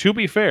 to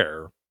be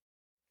fair,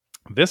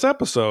 this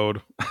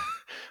episode,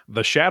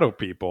 the Shadow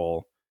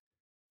People,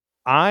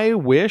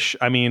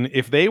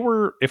 if they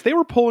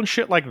were pulling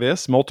shit like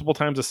this multiple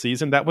times a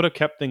season, that would have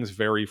kept things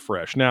very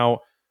fresh. Now,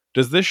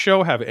 does this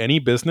show have any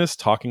business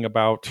talking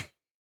about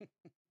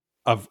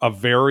a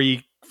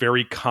very,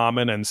 very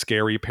common and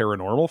scary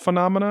paranormal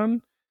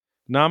phenomenon?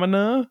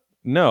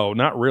 No,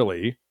 not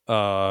really.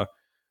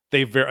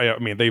 They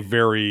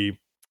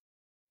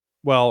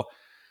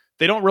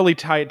don't really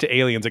tie it to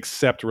aliens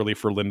except really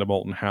for Linda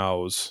Moulton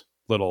Howe's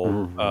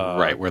little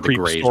where the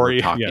Greys were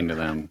talking to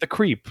them. The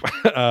creep.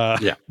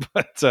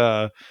 But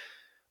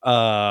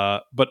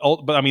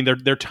I mean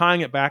they're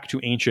tying it back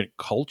to ancient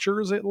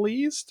cultures at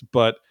least,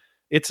 but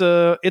it's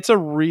a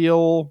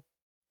real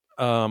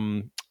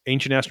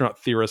Ancient Astronaut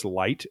Theorist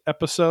light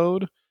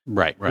episode.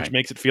 Right. Which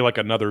makes it feel like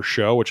another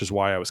show, which is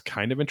why I was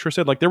kind of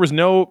interested. Like there was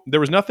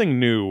nothing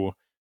new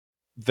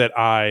that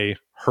I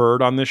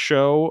heard on this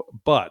show,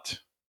 but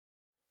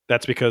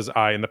that's because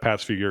in the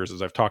past few years,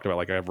 as I've talked about,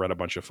 like I've read a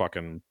bunch of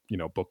fucking,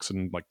 books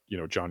and like,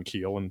 John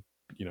Keel and,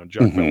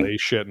 John Vallée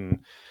shit and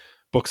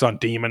books on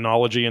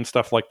demonology and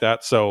stuff like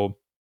that. So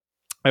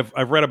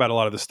I've read about a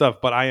lot of this stuff,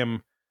 but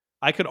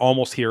I could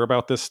almost hear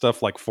about this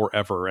stuff like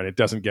forever, and it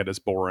doesn't get as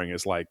boring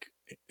as like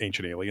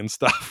Ancient Alien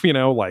stuff,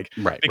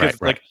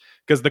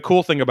 because the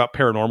cool thing about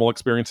paranormal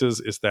experiences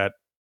is that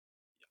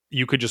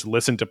you could just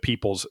listen to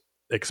people's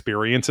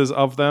experiences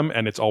of them,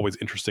 and it's always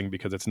interesting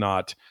because it's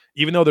not,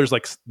 even though there's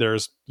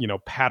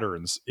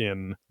patterns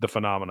in the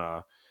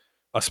phenomena,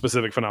 a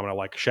specific phenomena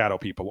like shadow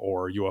people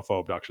or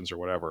UFO abductions or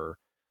whatever,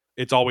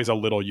 it's always a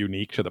little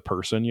unique to the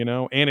person, you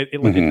know, and it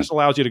just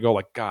allows you to go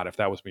like, God, if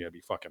that was me, I'd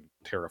be fucking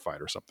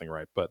terrified or something.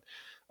 Right. But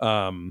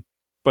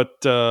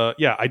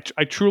yeah,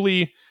 I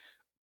truly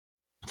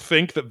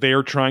think that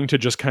they're trying to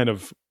just kind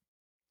of,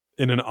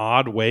 in an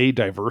odd way,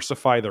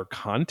 diversify their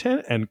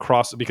content and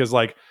cross, because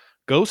like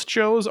ghost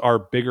shows are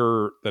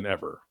bigger than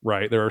ever,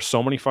 right? There are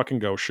so many fucking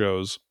ghost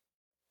shows.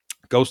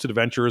 Ghost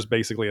Adventures,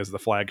 basically as the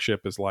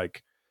flagship, is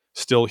like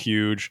still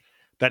huge.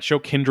 That show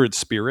Kindred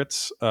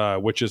Spirits,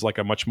 which is like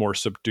a much more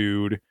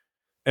subdued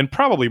and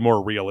probably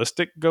more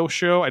realistic ghost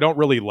show. I don't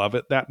really love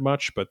it that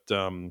much, but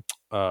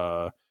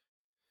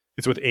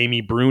it's with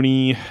Amy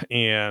Bruni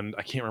and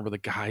I can't remember the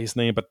guy's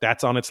name, but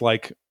that's on its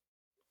like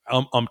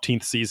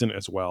umpteenth season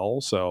as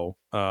well. So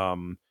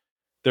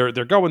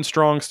they're going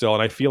strong still,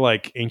 and I feel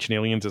like Ancient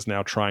Aliens is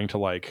now trying to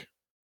like,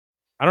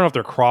 I don't know if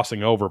they're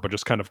crossing over, but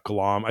just kind of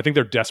glom. I think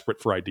they're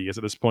desperate for ideas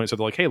at this point. So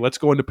they're like, hey, let's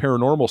go into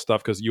paranormal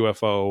stuff because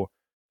UFO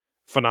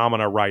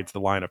phenomena rides the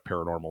line of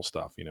paranormal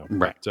stuff, you know?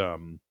 Right.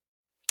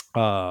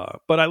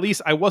 But at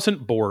least I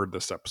wasn't bored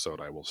this episode,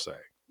 I will say.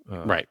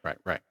 Right.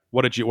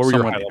 What were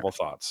your high level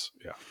thoughts?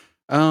 Yeah.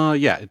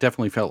 Yeah, it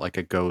definitely felt like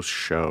a ghost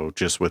show,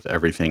 just with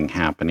everything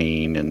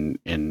happening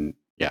and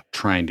yeah,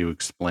 trying to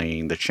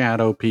explain the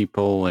shadow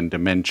people and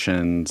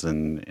dimensions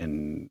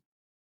and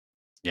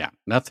yeah,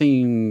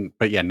 nothing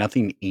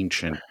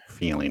ancient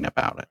feeling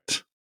about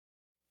it.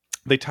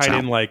 They tied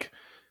in like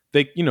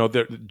the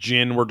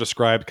Jinn were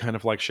described kind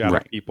of like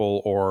shadow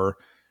people, or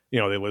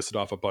they listed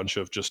off a bunch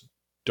of just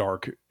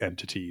dark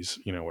entities,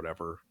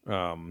 whatever.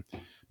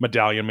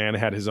 Medallion Man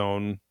had his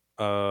own.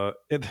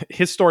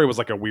 His story was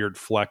like a weird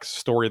flex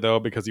story though,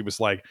 because he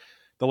was like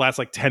the last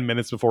like 10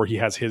 minutes before he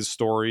has his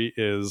story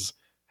is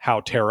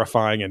how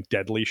terrifying and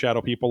deadly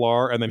shadow people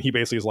are, and then he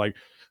basically is like,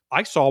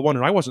 I saw one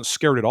and I wasn't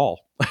scared at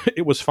all.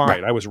 It was fine.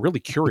 Right. I was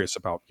really curious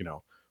about,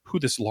 who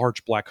this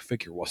large black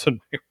figure was in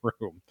my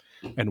room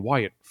and why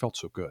it felt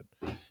so good.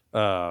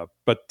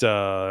 But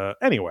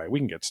anyway, we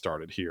can get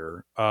started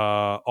here.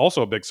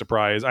 Also a big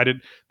surprise.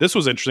 This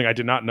was interesting. I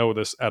did not know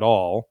this at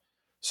all.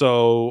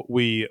 So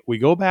we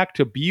go back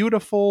to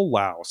beautiful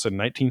Laos in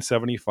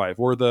 1975,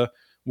 where the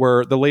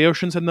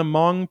Laotians and the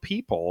Hmong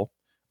people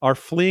are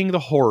fleeing the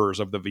horrors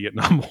of the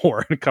Vietnam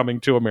War and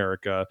coming to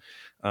America.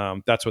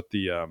 That's what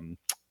the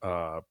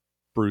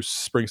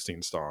Bruce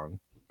Springsteen song.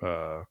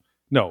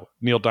 No,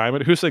 Neil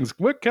Diamond. Who sings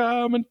 "We're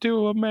Coming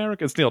to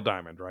America"? It's Neil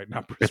Diamond, right?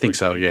 Not Bruce. I think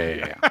so.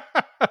 Yeah.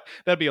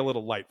 That'd be a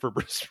little light for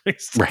Bruce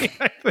Springsteen. Right.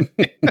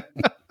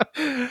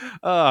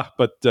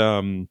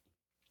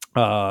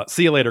 But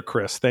see you later,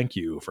 Chris. Thank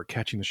you for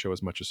catching the show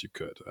as much as you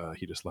could.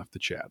 He just left the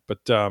chat.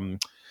 But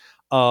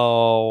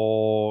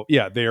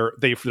yeah,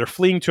 they're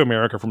fleeing to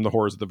America from the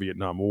horrors of the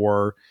Vietnam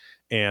War,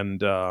 and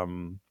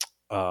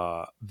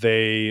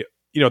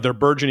their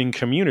burgeoning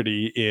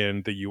community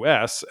in the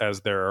U.S.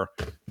 as they're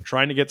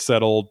trying to get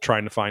settled,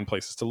 trying to find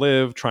places to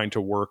live, trying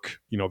to work,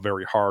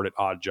 very hard at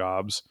odd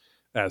jobs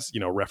as,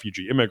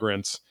 refugee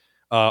immigrants.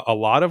 A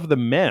lot of the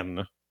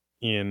men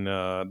in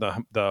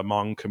the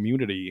Hmong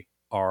community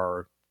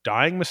are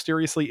dying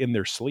mysteriously in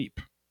their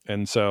sleep.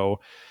 And so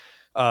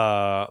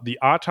the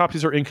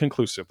autopsies are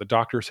inconclusive. The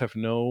doctors have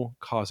no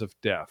cause of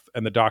death,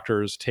 and the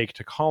doctors take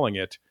to calling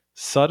it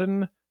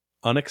sudden,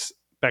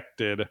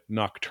 unexpected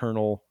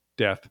nocturnal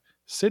death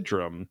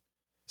syndrome,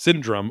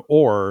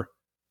 or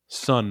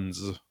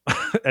SUNDS,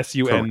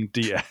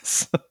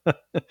 SUNDS.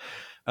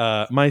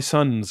 My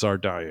sons are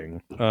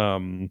dying.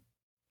 The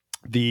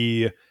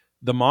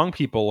Hmong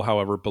people,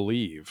 however,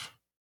 believe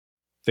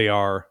they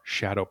are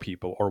shadow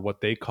people, or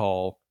what they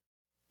call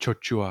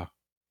Chochua.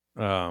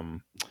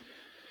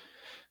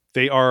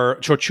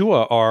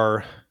 Chochua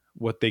are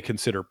what they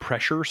consider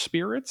pressure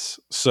spirits.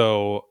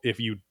 So if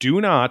you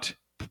do not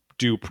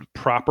do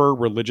proper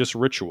religious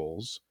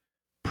rituals,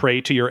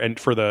 pray to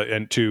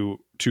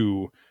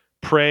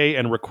pray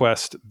and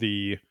request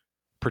the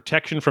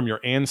protection from your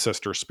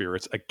ancestor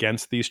spirits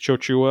against these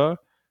Chochua,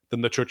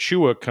 then the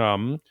Chochua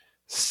come,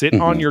 sit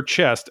on your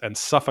chest and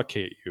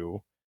suffocate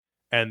you.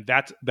 And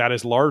that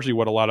is largely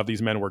what a lot of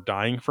these men were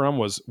dying from,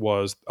 was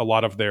a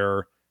lot of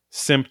their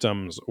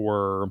symptoms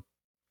were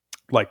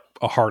like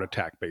a heart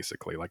attack,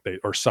 basically,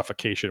 or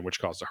suffocation, which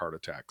caused a heart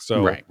attack.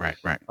 So right.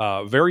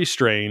 Very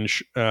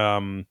strange.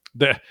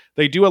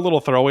 They do a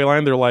little throwaway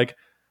line. They're like,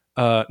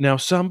 now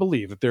some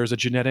believe that there's a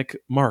genetic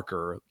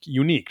marker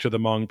unique to the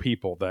Hmong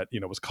people that,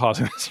 was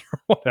causing this or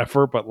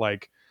whatever. But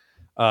like,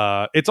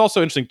 it's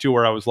also interesting too,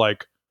 where I was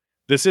like,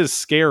 this is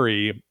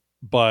scary,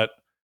 but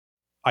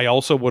I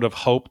also would have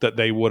hoped that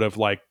they would have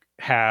like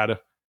had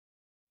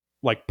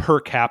like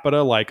per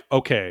capita, like,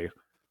 okay,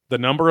 the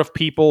number of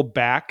people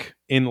back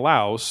in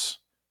Laos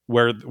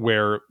when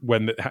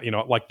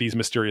like these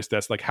mysterious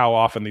deaths, like how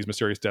often these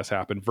mysterious deaths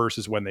happen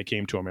versus when they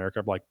came to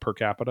America, like per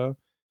capita,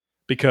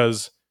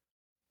 because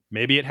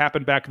maybe it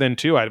happened back then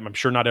too. I'm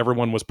sure not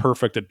everyone was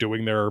perfect at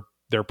doing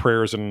their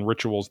prayers and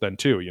rituals then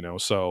too,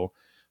 so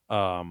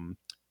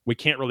we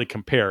can't really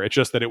compare. It's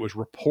just that it was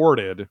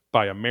reported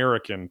by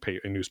American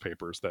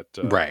newspapers that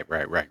right.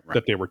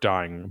 that they were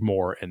dying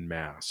more en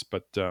masse.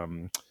 But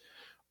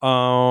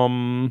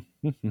Oh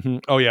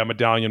yeah,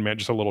 Medallion Man.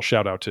 Just a little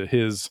shout out to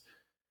his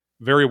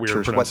very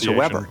weird pronunciation.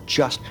 Whatsoever,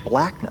 just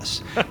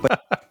blackness.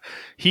 But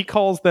he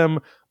calls them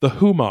the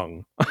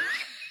Humong.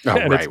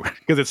 Right.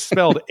 Because it's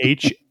spelled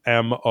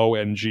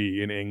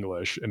Hmong in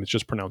English, and it's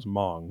just pronounced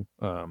Mong.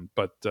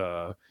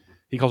 But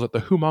he calls it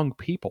the Humong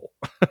people.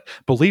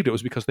 Believed it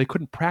was because they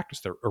couldn't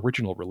practice their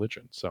original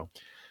religion. So,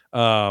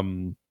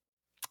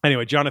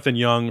 anyway, Jonathan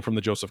Young from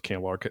the Joseph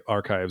Campbell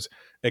Archives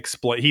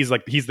he's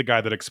the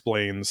guy that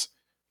explains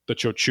the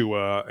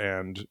Chochua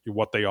and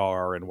what they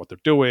are and what they're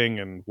doing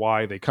and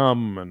why they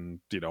come and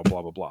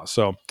blah blah blah.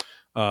 So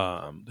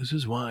this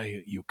is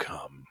why you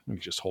come.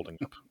 He's just holding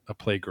up a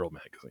Playgirl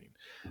magazine.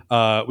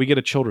 We get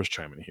a Childress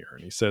chime in here,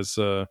 and he says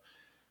a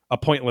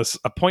pointless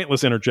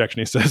interjection.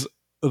 He says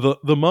the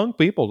Hmong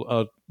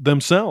people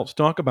themselves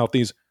talk about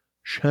these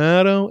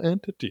shadow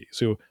entities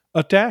who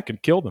attack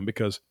and kill them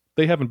because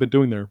they haven't been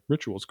doing their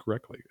rituals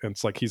correctly. And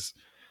it's like he's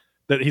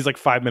like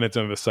 5 minutes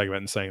into the segment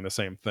and saying the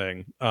same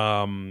thing.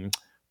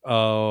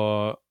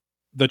 The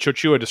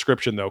Chochua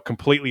description, though,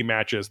 completely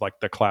matches like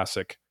the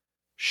classic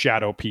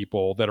shadow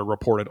people that are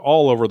reported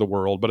all over the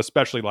world, but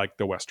especially like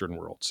the Western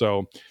world.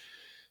 So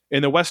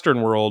in the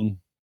Western world,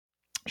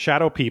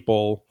 shadow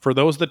people, for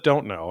those that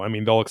don't know, I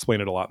mean, they'll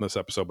explain it a lot in this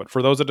episode, but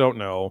for those that don't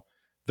know,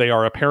 they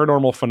are a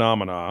paranormal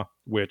phenomena,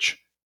 which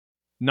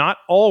not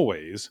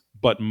always,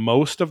 but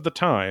most of the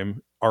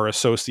time are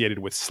associated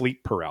with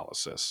sleep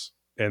paralysis.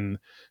 And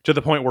to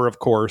the point where, of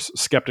course,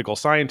 skeptical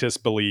scientists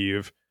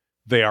believe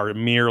they are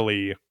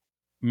merely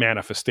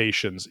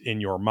manifestations in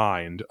your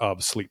mind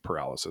of sleep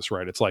paralysis,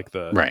 right? It's like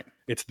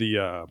it's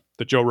the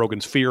Joe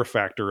Rogan's fear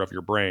factor of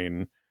your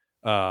brain,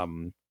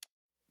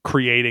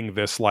 creating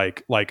this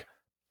like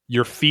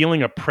you're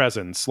feeling a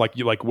presence, like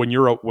when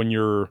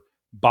your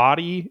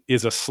body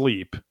is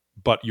asleep,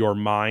 but your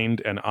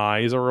mind and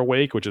eyes are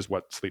awake, which is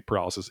what sleep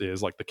paralysis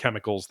is, like the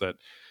chemicals that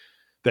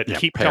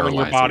keep telling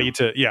your body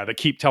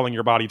keep telling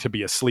your body to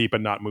be asleep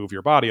and not move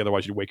your body.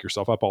 Otherwise you wake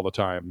yourself up all the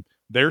time.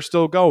 They're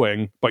still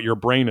going, but your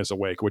brain is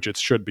awake, which it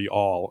should be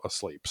all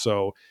asleep.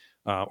 So,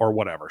 or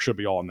whatever, should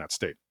be all in that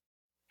state.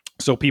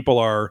 So people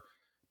are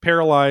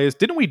paralyzed.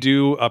 Didn't we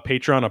do a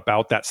Patreon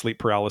about that sleep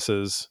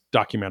paralysis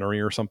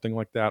documentary or something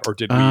like that? Or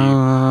did we,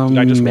 did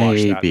I just watch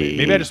that?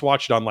 Maybe I just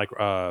watched it on like,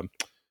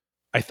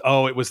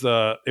 it was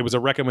a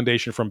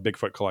recommendation from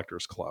Bigfoot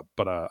Collectors Club,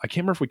 but I can't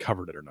remember if we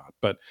covered it or not.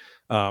 But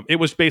it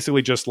was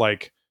basically just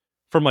like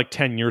from like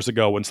 10 years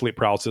ago when sleep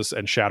paralysis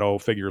and shadow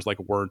figures like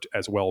weren't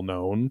as well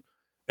known,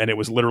 and it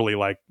was literally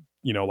like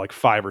like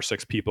 5 or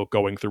 6 people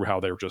going through how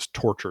they were just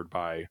tortured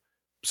by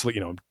sleep,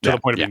 to the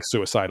point of being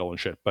suicidal and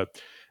shit.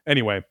 But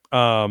anyway,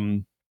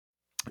 and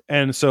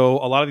so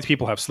a lot of these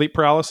people have sleep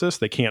paralysis.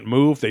 They can't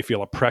move. They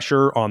feel a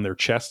pressure on their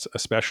chests,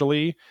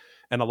 especially,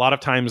 and a lot of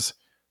times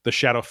the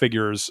shadow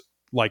figures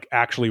like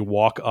actually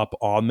walk up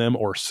on them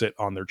or sit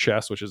on their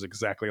chest, which is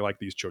exactly like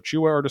these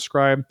Chochua are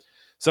described.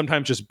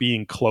 Sometimes just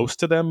being close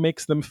to them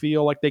makes them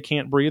feel like they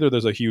can't breathe or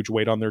there's a huge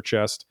weight on their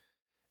chest.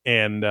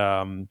 And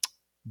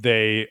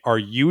they are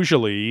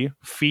usually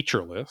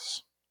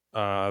featureless.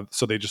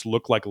 So they just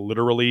look like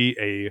literally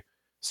a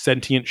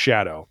sentient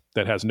shadow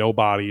that has no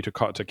body to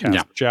cast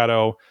the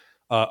shadow.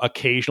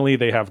 Occasionally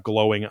they have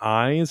glowing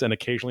eyes, and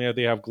occasionally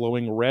they have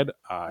glowing red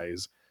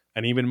eyes.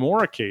 And even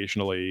more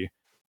occasionally,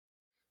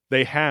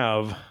 they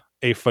have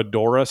a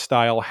fedora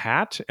style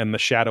hat and the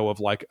shadow of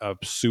like a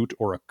suit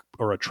or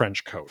a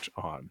trench coat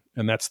on.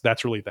 And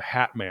that's really the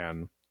Hat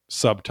Man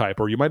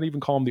subtype, or you might even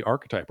call him the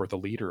archetype or the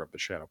leader of the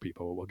shadow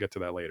people. We'll get to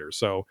that later.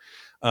 So,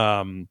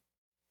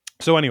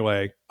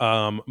 anyway,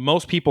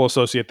 most people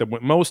associate them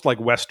with, most like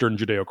Western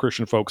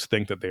Judeo-Christian folks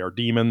think that they are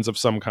demons of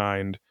some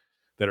kind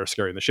that are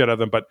scaring the shit out of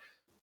them. But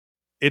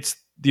it's,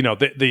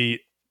 the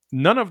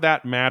none of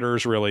that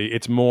matters really.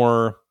 It's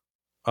more,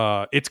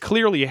 it's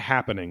clearly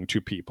happening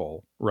to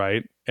people,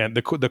 right? And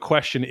the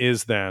question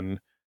is then,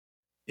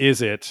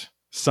 is it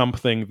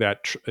something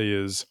that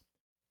is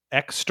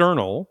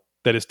external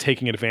that is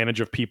taking advantage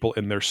of people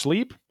in their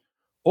sleep,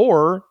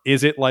 or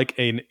is it like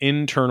an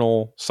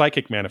internal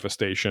psychic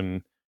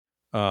manifestation,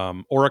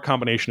 or a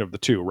combination of the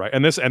two, right?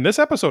 And this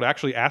episode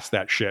actually asked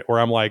that shit, where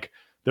I'm like,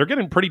 they're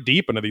getting pretty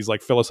deep into these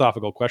like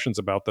philosophical questions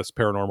about this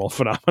paranormal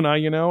phenomena,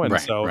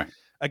 and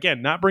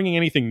again, not bringing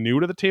anything new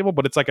to the table,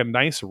 but it's like a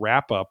nice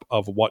wrap up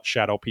of what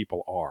shadow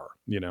people are,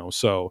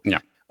 So yeah.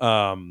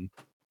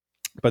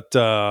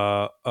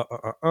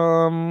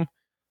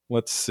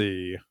 Let's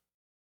see.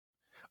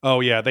 Oh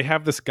yeah, they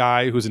have this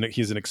guy he's an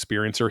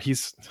experiencer.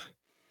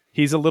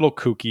 He's a little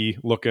kooky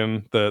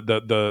looking.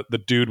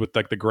 The dude with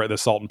like the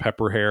salt and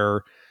pepper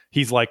hair.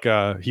 He's like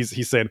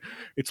he's saying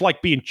it's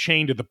like being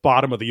chained at the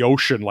bottom of the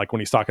ocean, like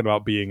when he's talking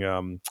about being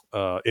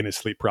in his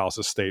sleep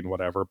paralysis state and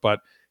whatever. But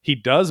he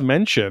does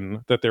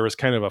mention that there is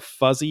kind of a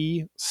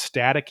fuzzy,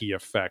 staticky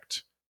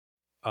effect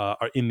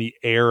in the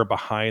air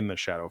behind the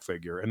shadow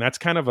figure, and that's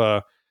kind of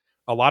a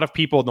lot of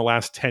people in the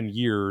last 10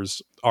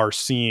 years are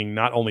seeing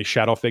not only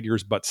shadow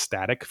figures but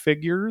static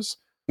figures,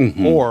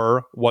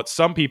 or what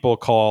some people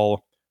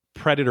call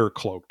predator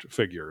cloaked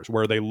figures,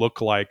 where they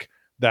look like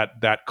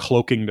that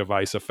cloaking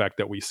device effect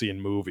that we see in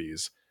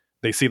movies.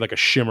 They see like a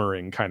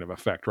shimmering kind of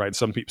effect, right?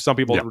 Some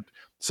people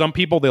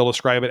they'll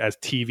describe it as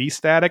TV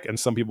static, and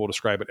some people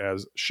describe it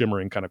as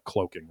shimmering kind of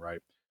cloaking, right?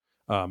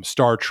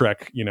 Star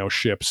Trek,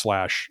 ship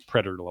 /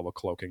 Predator level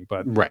cloaking,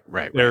 but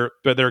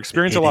they're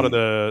experiencing a lot of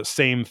the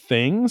same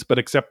things, but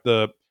except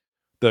the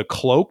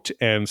cloaked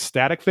and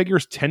static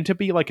figures tend to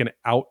be like an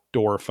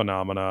outdoor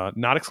phenomena,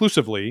 not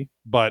exclusively,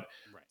 but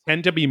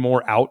tend to be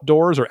more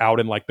outdoors or out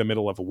in like the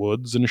middle of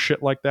woods and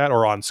shit like that,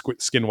 or on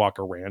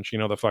Skinwalker Ranch.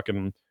 The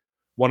fucking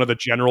one of the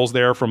generals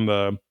there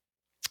from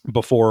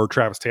before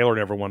Travis Taylor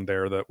and everyone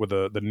there with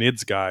the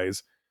NIDS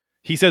guys.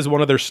 He says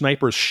one of their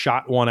snipers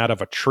shot one out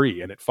of a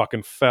tree and it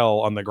fucking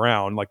fell on the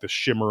ground like the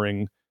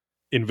shimmering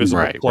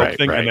invisible cloak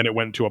thing, and then it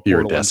went to a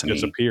portal and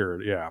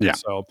disappeared. Yeah.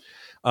 So,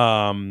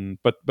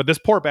 but this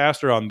poor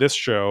bastard on this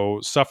show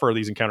suffered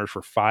these encounters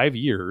for 5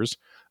 years.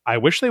 I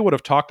wish they would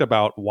have talked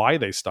about why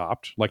they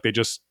stopped. Like they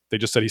just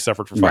said he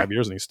suffered for 5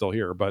 years and he's still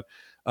here. But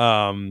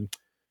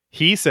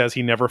he says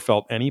he never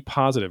felt any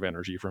positive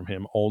energy from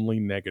him, only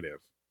negative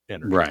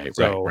energy. Right.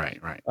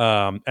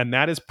 And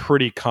that is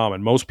pretty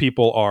common. Most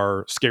people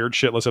are scared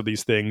shitless of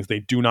these things. They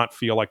do not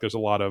feel like there's a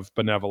lot of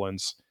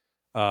benevolence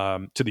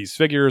to these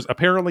figures.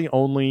 Apparently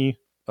only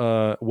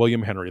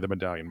William Henry, the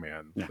Medallion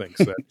Man, thinks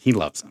that he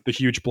loves them. The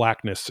huge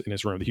blackness in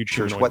his room, the huge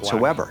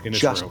whatsoever,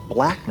 just room.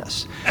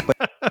 Blackness.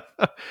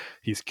 But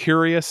he's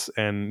curious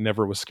and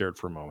never was scared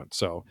for a moment.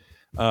 So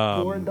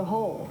toward the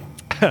hole.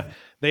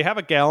 They have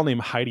a gal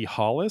named Heidi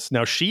Hollis.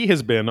 Now she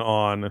has been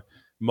on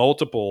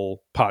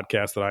multiple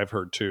podcasts that I've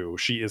heard too.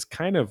 She is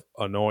kind of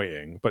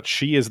annoying, but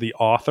she is the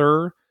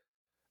author.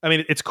 I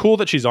mean, it's cool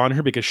that she's on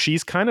here because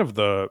she's kind of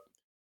the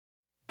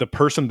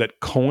person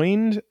that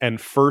coined and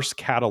first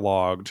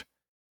cataloged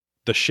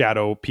the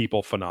shadow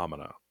people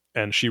phenomena.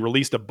 And she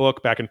released a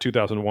book back in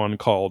 2001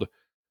 called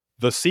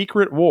The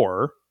Secret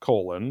War,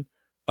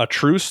 a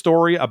true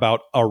story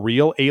about a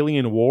real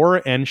alien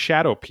war and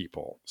shadow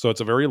people. So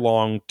it's a very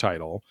long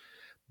title,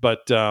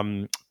 but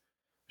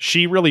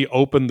she really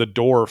opened the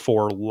door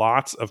for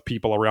lots of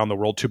people around the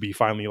world to be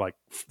finally like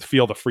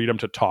feel the freedom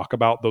to talk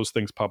about those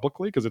things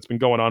publicly, because it's been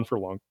going on for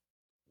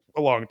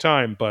a long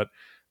time, but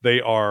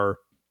they were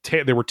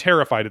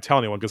terrified to tell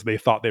anyone because they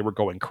thought they were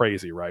going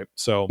crazy, right?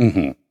 So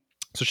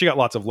so she got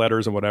lots of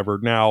letters and whatever.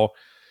 Now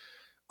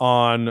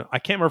I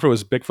can't remember if it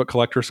was Bigfoot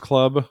Collectors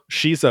Club,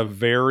 she's a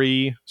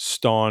very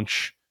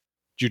staunch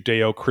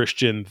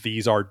Judeo-Christian,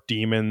 these are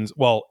demons.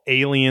 Well,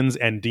 aliens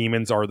and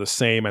demons are the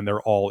same and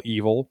they're all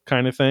evil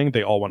kind of thing.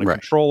 They all want to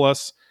control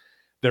us.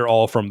 They're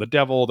all from the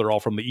devil. They're all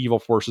from the evil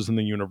forces in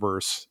the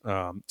universe.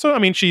 So, I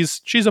mean,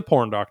 she's a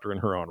porn doctor in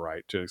her own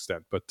right to an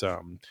extent. But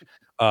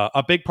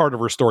a big part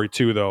of her story,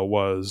 too, though,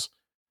 was,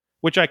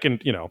 which I can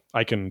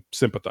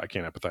sympathize. I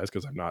can't empathize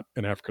because I'm not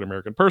an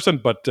African-American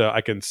person, but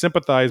I can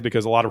sympathize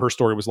because a lot of her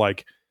story was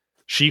like,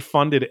 she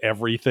funded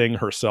everything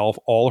herself,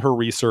 all her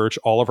research,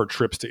 all of her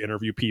trips to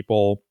interview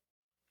people.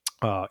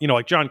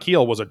 Like John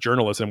Keel was a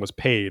journalist and was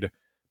paid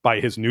by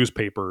his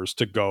newspapers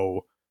to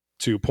go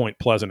to Point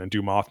Pleasant and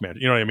do Mothman.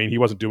 You know what I mean? He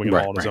wasn't doing it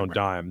all on his own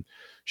dime.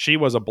 She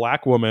was a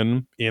black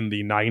woman in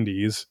the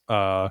 90s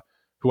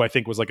who I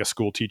think was like a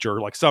school teacher,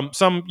 like some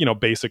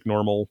basic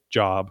normal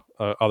job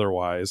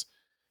otherwise.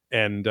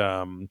 And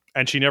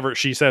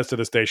she says to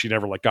this day, she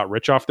never like got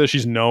rich off this.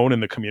 She's known in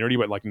the community,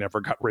 but like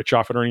never got rich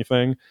off it or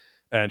anything.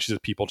 And she says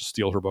people just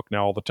steal her book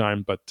now all the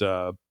time. But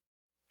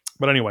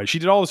anyway, she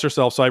did all this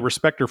herself. So I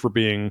respect her for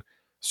being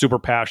super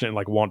passionate and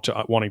like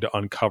wanting to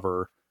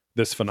uncover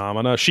this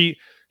phenomena. She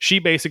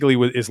basically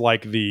is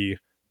like the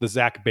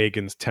Zach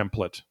Bagans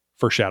template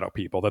for shadow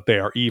people, that they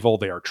are evil,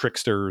 they are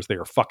tricksters, they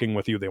are fucking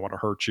with you, they want to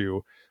hurt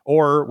you.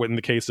 Or in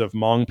the case of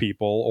Hmong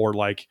people, or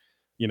like,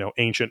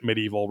 ancient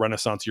medieval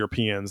Renaissance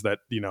Europeans, that,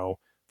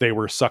 they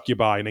were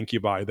succubi and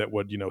incubi that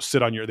would,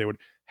 sit on they would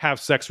have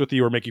sex with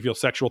you or make you feel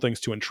sexual things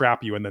to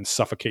entrap you and then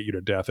suffocate you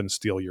to death and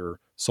steal your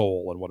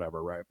soul and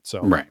whatever. Right.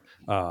 So,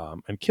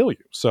 and kill you.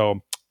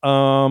 So,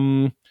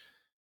 I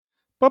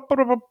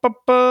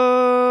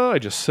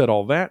just said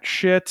all that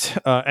shit.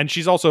 And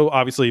she's also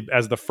obviously,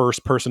 as the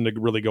first person to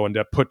really go in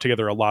depth, put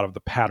together a lot of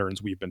the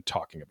patterns we've been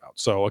talking about.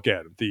 So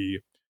again,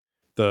 the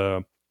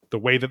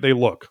way that they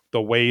look,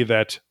 the way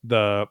that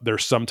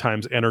there's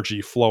sometimes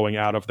energy flowing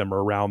out of them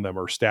or around them,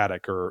 or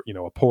static, or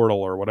a portal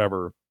or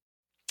whatever,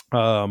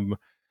 and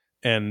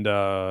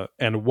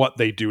what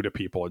they do to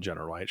people in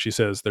general. Right? She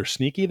says they're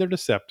sneaky, they're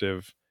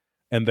deceptive,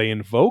 and they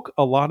invoke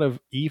a lot of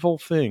evil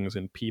things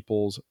in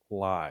people's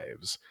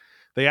lives.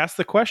 They ask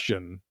the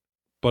question,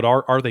 but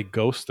are they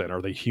ghosts then?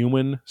 Are they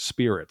human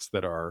spirits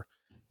that are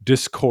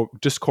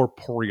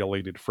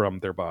discorporeated from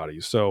their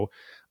bodies? So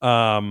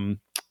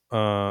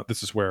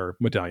this is where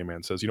Medallion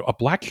Man says, a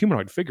black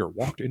humanoid figure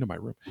walked into my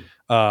room.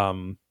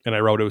 And I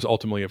wrote it was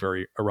ultimately a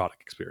very erotic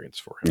experience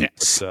for him.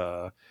 Yes.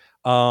 But,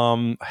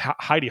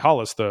 Heidi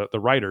Hollis, the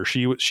writer,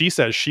 she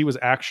says she was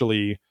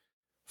actually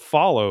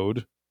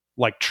followed,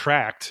 like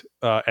tracked,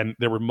 and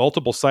there were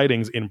multiple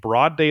sightings in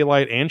broad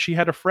daylight, and she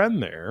had a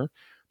friend there.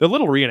 The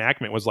little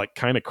reenactment was like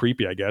kind of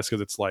creepy, I guess,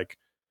 because it's like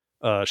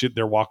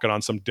they're walking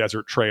on some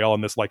desert trail,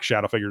 and this like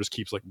shadow figure just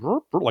keeps like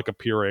like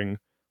appearing,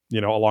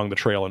 along the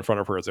trail in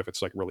front of her as if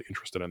it's like really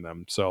interested in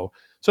them. So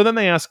then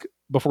they ask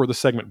before the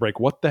segment break,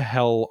 what the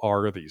hell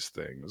are these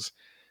things?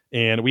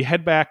 And we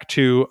head back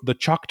to the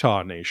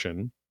Choctaw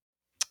Nation.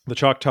 The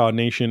Choctaw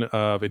Nation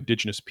of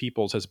indigenous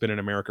peoples has been in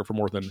America for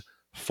more than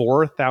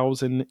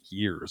 4,000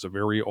 years, a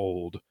very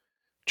old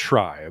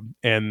tribe.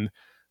 And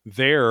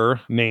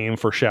their name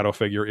for shadow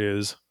figure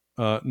is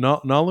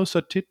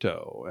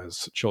Nalusatito,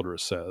 as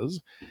Childress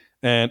says.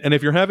 And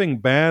if you're having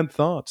bad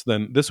thoughts,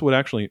 then this would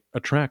actually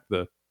attract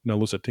the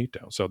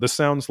Nalusatito. So this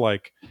sounds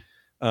like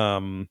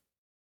I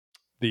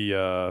don't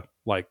know,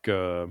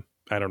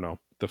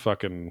 the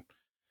fucking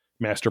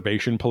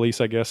masturbation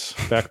police, I guess,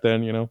 back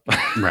then,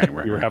 Right.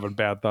 We were having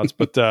bad thoughts.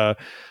 But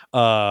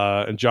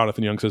and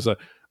Jonathan Young says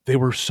they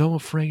were so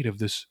afraid of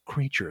this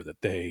creature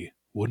that they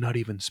would not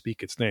even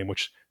speak its name,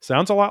 which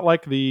sounds a lot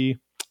like the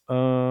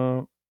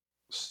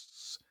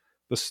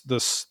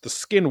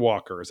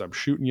Skinwalkers. I'm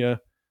shooting you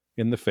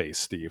in the face,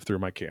 Steve, through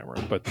my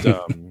camera. But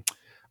the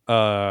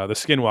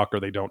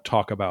Skinwalker, they don't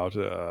talk about.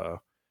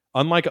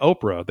 Unlike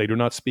Oprah, they do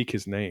not speak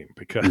his name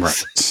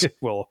because it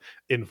will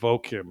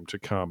invoke him to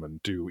come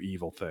and do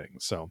evil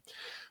things. So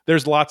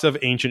there's lots of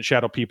ancient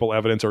shadow people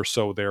evidence, or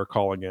so they're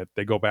calling it.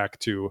 They go back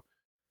to,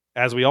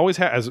 as we always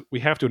have, as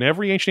we have to in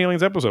every Ancient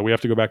Aliens episode, we have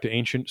to go back to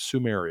ancient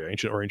Sumeria,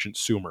 ancient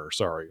Sumer,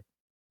 sorry.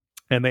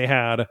 And they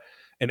had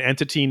an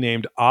entity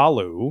named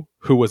Alu,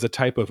 who was a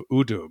type of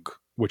Udug,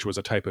 which was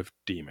a type of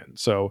demon.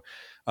 So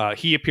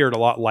he appeared a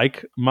lot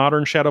like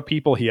modern shadow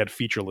people. He had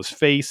featureless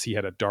face. He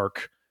had a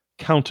dark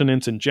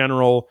countenance in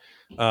general.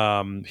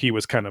 He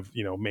was kind of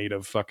made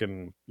of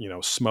fucking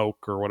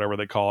smoke or whatever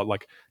they call it,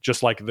 like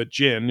just like the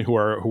jinn who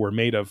are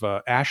made of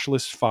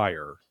ashless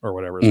fire or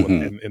whatever is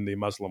in the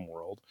Muslim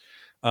world.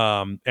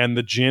 And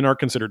the jinn are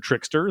considered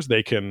tricksters.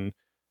 They can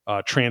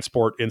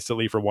transport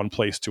instantly from one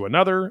place to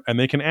another, and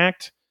they can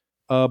act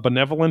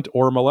benevolent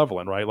or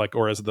malevolent, right? Like,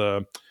 or as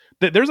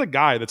there's a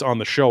guy that's on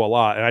the show a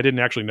lot, and I didn't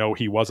actually know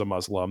he was a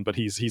Muslim, but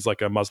he's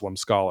like a Muslim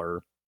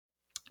scholar.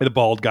 The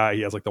bald guy,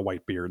 he has like the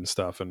white beard and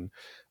stuff, and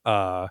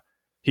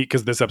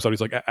because this episode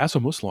he's like, as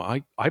a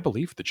Muslim, I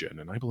believe the jinn,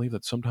 and I believe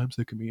that sometimes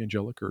they can be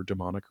angelic or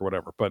demonic or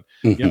whatever, but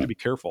you have to be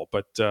careful.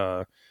 But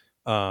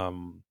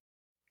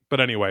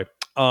anyway,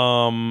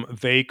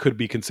 they could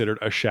be considered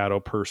a shadow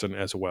person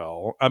as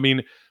well. I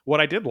mean, what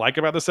I did like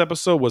about this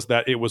episode was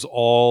that it was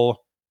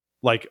all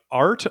like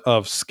art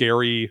of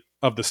the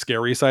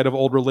scary side of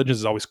old religions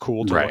is always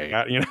cool to look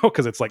at,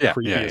 because it's like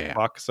creepy as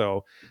fuck.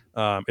 So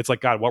it's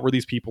like, God, what were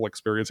these people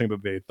experiencing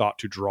that they thought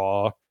to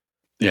draw?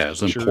 Yeah,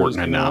 it's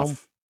important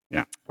enough.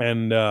 Yeah.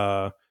 And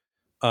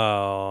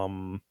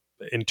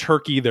in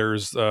Turkey,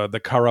 there's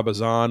the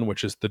Karabazan,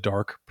 which is the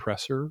dark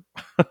presser.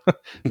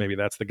 Maybe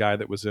that's the guy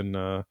that was in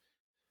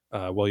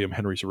William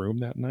Henry's room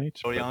that night.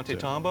 Oriente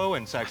Tombo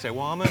and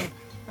Sacsayhuaman.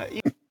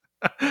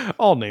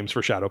 All names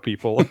for shadow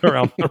people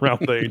around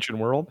the ancient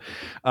world.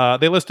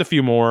 They list a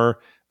few more.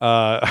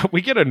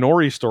 We get a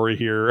Nori story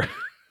here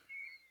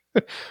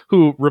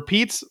who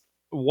repeats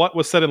what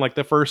was said in like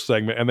the first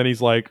segment, and then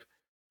he's like,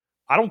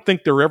 I don't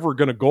think they're ever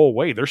going to go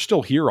away. They're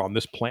still here on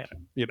this planet.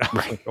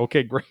 Like,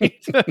 okay,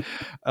 great.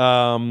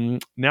 Now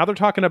they're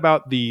talking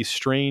about the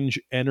strange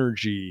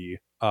energy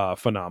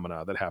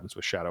phenomena that happens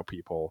with shadow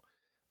people.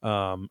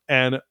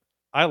 And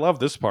I love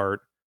this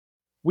part.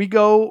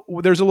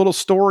 There's a little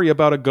story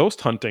about a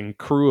ghost hunting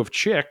crew of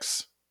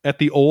chicks at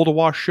the Old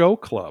Washoe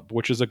Club,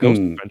 which is a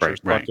ghost adventures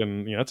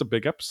fucking, it's a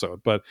big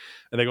episode, and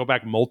they go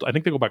back I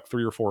think they go back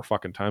 3 or 4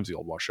 fucking times, the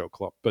Old Washoe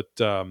Club. But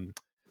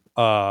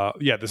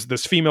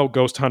this female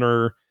ghost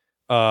hunter,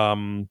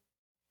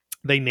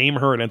 they name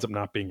her. It ends up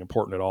not being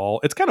important at all.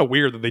 It's kind of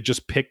weird that they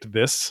just picked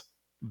this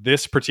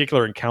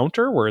particular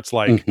encounter where it's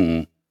like,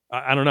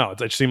 I don't know. It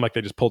just seemed like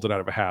they just pulled it out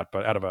of a hat,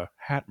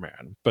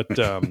 man. But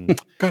got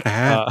a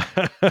hat.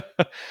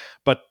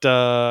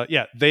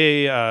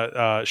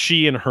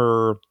 She and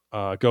her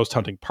ghost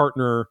hunting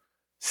partner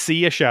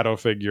see a shadow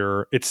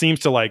figure. It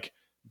seems to like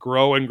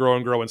grow and grow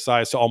and grow in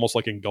size to almost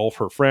like engulf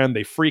her friend.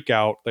 They freak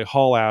out. They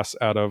haul ass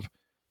out of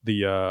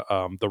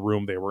the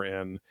room they were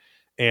in,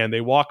 and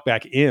they walk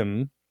back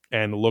in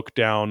and look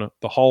down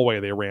the hallway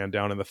they ran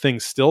down, and the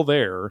thing's still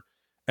there.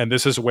 And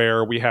this is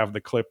where we have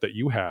the clip that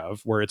you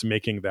have where it's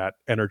making that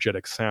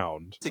energetic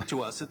sound.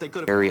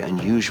 Very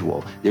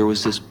unusual. There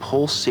was this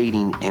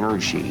pulsating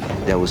energy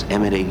that was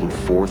emanating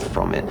forth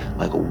from it,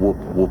 like a whoop,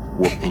 whoop,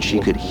 whoop, and she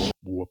could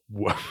whoop,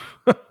 whoop.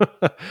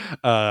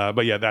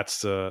 But yeah, that's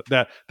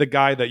that. The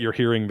guy that you're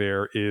hearing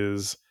there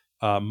is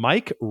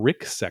Mike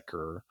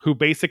Ricksecker, who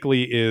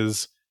basically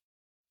is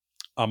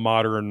a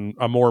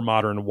more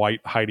modern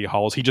white Heidi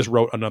Halls. He just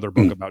wrote another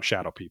book about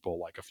shadow people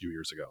like a few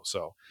years ago.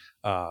 So,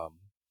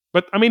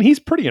 but I mean, he's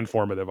pretty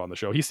informative on the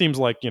show. He seems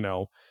like,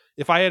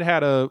 if I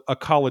had a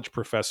college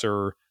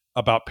professor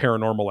about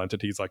paranormal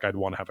entities, like I'd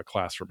want to have a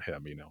class from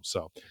him,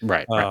 so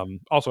right.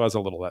 Also has a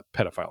little that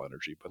pedophile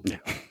energy, but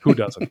who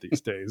doesn't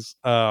these days?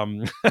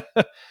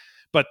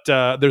 But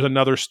there's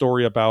another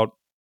story about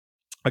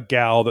a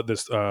gal that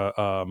this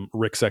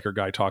Rick Secker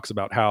guy talks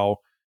about, how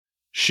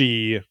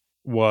she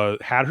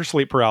had her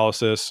sleep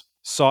paralysis,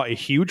 saw a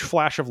huge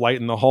flash of light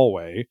in the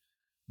hallway.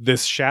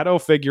 This shadow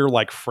figure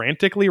like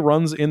frantically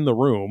runs in the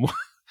room,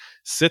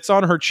 sits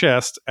on her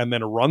chest, and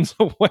then runs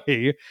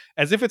away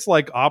as if it's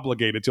like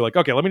obligated to, like,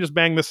 okay, let me just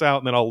bang this out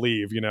and then I'll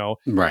leave, you know?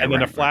 Right. And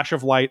then a flash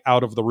of light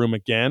out of the room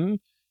again.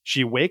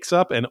 She wakes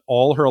up and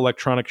all her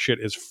electronic shit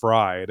is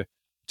fried,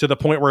 to the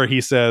point where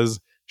he says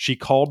she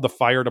called the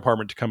fire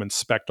department to come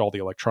inspect all the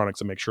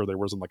electronics and make sure there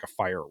wasn't like a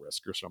fire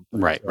risk or something.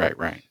 Right.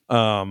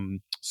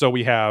 So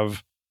we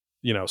have,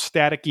 you know,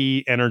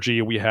 staticky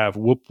energy. We have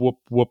whoop, whoop,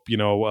 whoop, you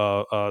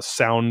know,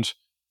 sound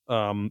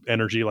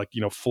energy, like,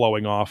 you know,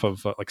 flowing off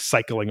of, like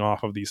cycling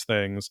off of these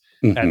things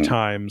at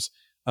times.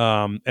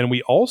 And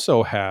we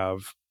also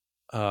have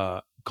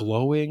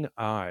glowing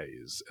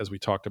eyes, as we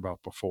talked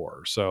about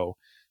before. So,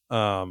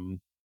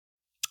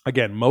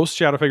 again, most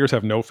shadow figures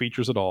have no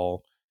features at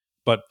all,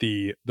 but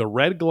the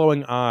red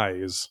glowing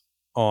eyes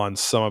on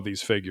some of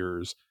these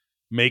figures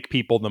make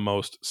people the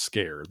most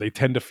scared. They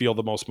tend to feel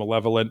the most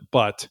malevolent,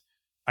 but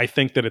I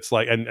think that it's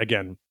like, and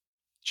again,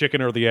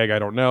 chicken or the egg, I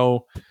don't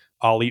know.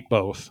 I'll eat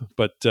both,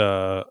 but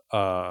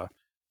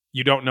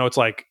you don't know. It's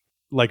like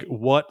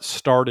what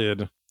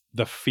started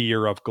the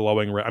fear of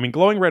glowing red? I mean,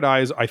 glowing red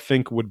eyes, I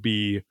think, would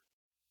be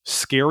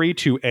scary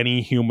to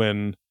any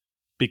human,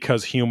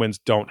 because humans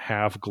don't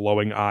have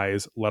glowing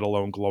eyes, let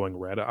alone glowing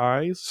red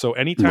eyes. So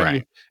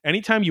anytime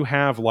you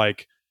have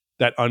like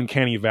that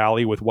uncanny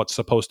valley with what's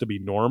supposed to be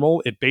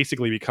normal, it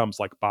basically becomes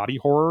like body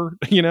horror,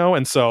 you know?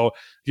 And so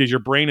because your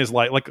brain is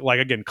like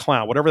again,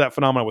 clown, whatever that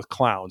phenomenon with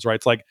clowns, right?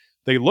 It's like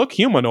they look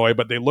humanoid,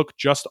 but they look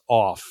just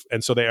off.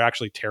 And so they're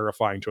actually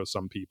terrifying to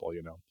some people,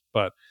 you know?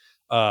 But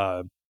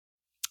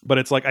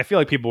it's like, I feel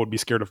like people would be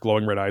scared of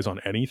glowing red eyes on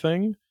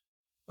anything.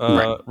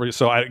 So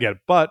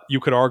but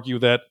you could argue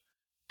that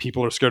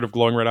people are scared of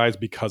glowing red eyes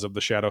because of the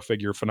shadow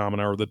figure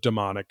phenomena, or the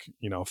demonic,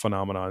 you know,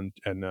 phenomenon,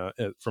 and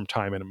from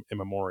time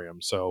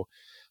immemorium. So,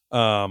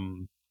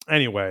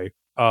 anyway,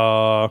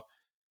 they're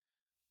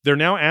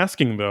now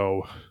asking,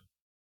 though,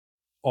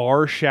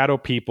 are shadow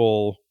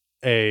people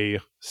a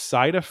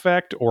side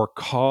effect or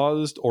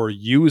caused or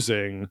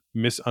using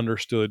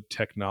misunderstood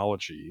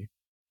technology?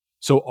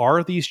 So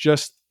are these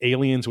just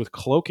aliens with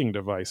cloaking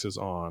devices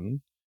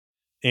on?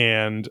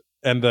 And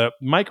the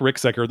Mike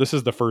Ricksecker, this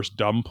is the first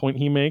dumb point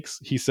he makes.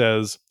 He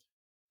says,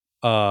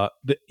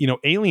 you know,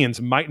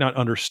 aliens might not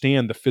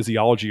understand the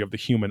physiology of the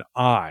human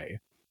eye,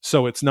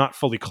 so it's not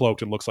fully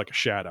cloaked and looks like a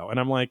shadow. And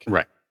I'm like,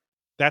 right,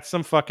 that's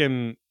some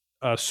fucking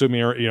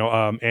Sumir, you know,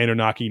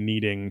 Anunnaki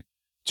needing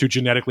to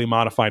genetically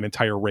modify an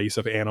entire race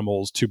of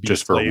animals to be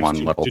just for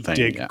one little to thing,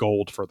 dig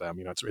gold for them.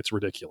 You know, it's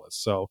ridiculous.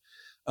 So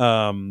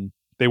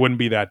they wouldn't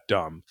be that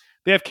dumb.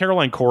 They have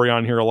Caroline Corey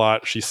on here a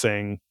lot. She's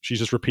saying, she's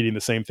just repeating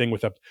the same thing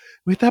with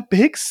a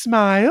big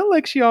smile,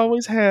 like she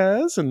always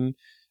has. And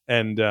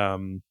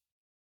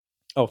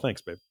oh,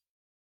 thanks, babe.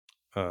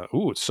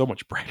 It's so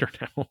much brighter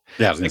now.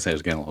 Yeah, I was gonna say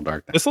it's getting a little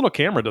dark now. This little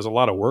camera does a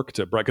lot of work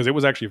to bright, because it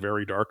was actually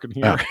very dark in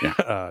here.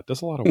 It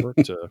does a lot of work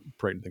to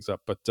brighten things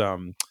up. But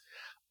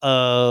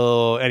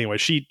anyway,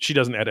 she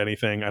doesn't add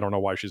anything. I don't know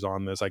why she's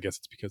on this. I guess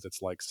it's because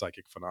it's like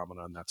psychic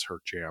phenomena and that's her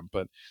jam.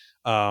 But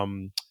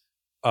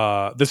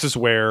this is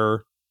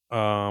where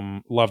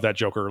Love That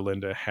Joker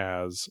Linda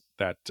has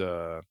that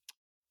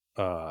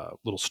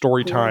little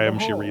story time.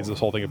 She reads this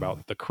whole thing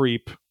about the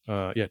creep.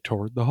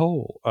 Toward the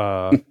hole.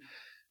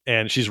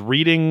 And she's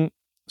reading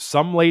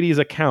some lady's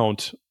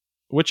account,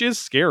 which is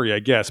scary, I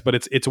guess, but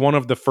it's one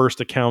of the first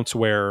accounts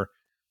where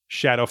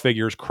shadow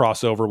figures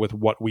cross over with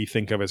what we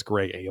think of as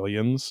gray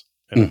aliens.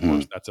 And of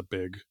course, that's a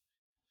big,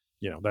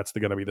 you know, that's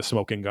going to be the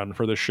smoking gun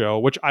for the show,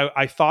 which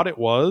I thought it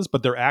was,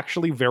 but they're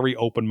actually very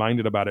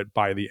open-minded about it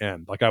by the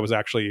end. Like I was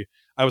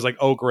like,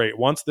 oh, great.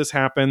 Once this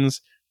happens,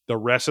 the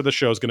rest of the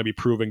show is going to be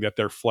proving that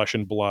they're flesh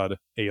and blood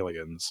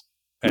aliens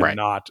and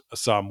not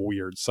some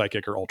weird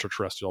psychic or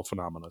ultra-terrestrial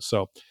phenomena.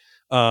 So,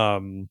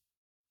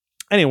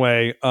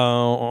 anyway,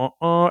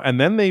 and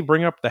then they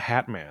bring up the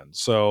Hat Man.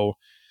 So,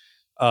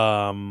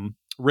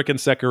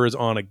 Ricksecker is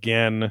on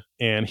again,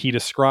 and he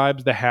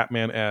describes the Hat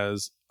Man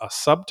as a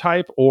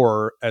subtype,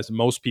 or as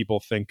most people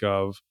think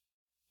of,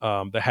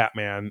 the Hat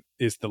Man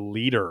is the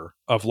leader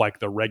of like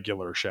the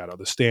regular shadow,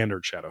 the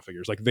standard shadow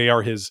figures. Like they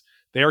are his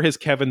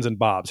Kevins and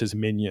Bobs, his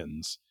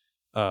minions,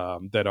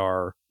 that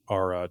are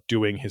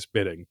doing his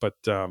bidding. But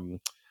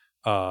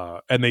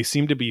and they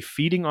seem to be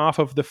feeding off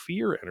of the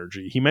fear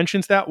energy. He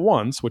mentions that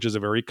once, which is a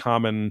very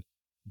common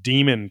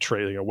demon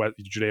trait, you know,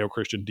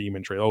 Judeo-Christian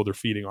demon trait. Oh, they're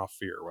feeding off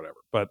fear or whatever.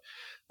 But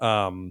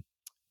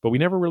we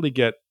never really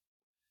get,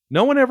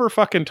 no one ever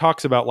fucking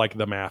talks about like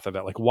the math of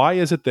that. Like, why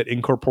is it that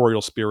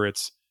incorporeal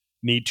spirits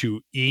need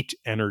to eat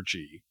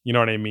energy? You know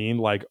what I mean?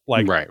 Like,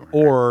 right.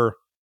 Or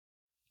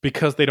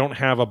because they don't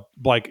have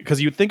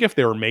because you'd think if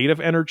they were made of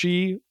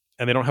energy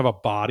and they don't have a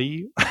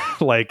body,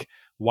 like,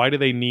 why do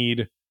they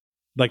need,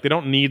 like, they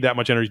don't need that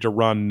much energy to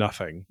run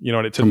nothing, you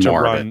know,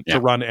 to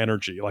run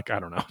energy. Like, I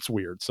don't know. It's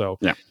weird. So,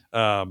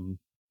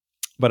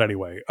 but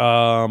anyway,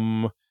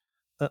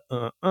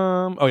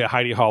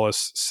 Heidi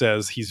Hollis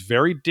says he's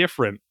very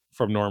different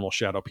from normal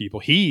shadow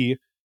people. He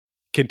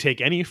can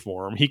take any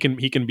form. He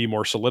can be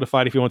more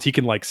solidified if he wants. He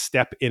can like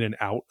step in and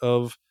out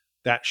of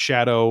that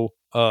shadow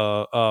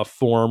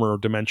form or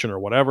dimension or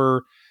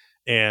whatever.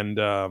 And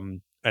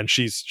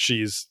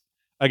she's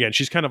again,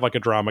 she's kind of like a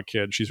drama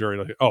kid. She's very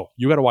like, oh,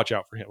 you got to watch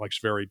out for him. Like,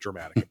 she's very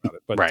dramatic about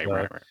it. But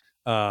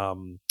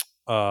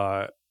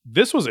right.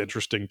 This was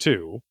interesting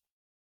too.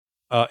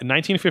 In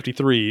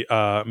 1953,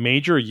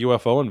 major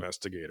UFO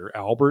investigator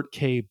Albert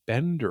K.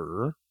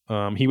 Bender,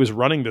 he was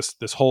running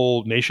this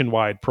whole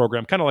nationwide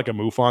program, kind of like a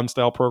MUFON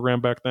style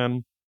program back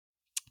then.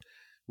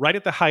 Right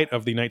at the height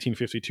of the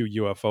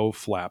 1952 UFO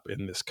flap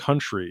in this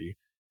country,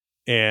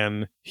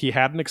 and he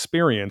had an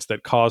experience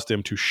that caused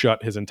him to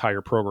shut his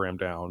entire program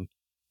down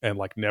and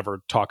like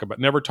never talk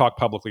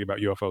publicly about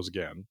UFOs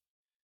again.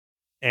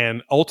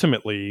 And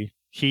ultimately,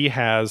 he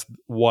has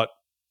what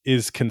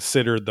is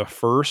considered the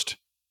first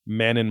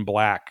Men in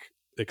Black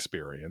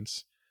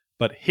experience,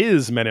 but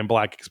his Men in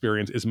Black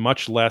experience is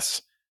much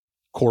less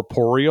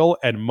corporeal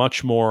and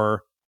much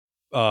more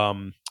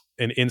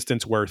an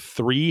instance where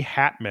 3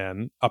 hat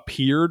men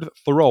appeared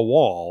through a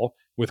wall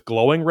with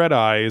glowing red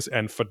eyes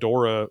and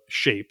fedora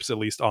shapes, at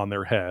least on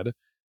their head.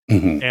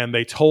 Mm-hmm. And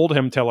they told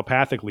him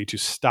telepathically to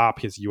stop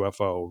his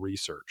UFO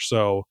research.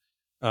 So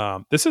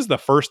this is the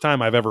first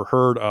time I've ever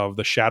heard of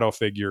the shadow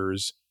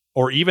figures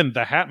or even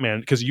the Hat Man,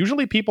 because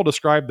usually people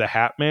describe the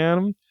Hat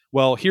Man.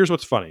 Well, here's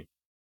what's funny.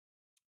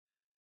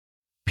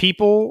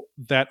 People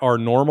that are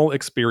normal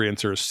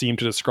experiencers seem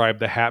to describe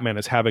the Hat Man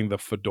as having the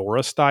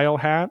fedora style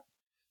hat,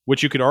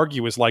 which you could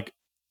argue is like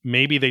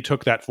maybe they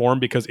took that form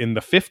because in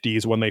the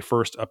 50s when they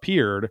first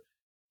appeared,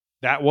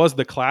 that was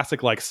the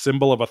classic like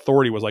symbol of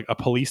authority, was like a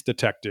police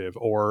detective,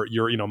 or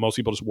most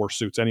people just wore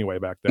suits anyway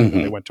back then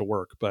when they went to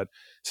work. But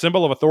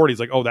symbol of authority is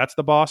like, oh, that's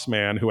the boss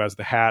man who has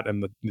the hat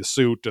and the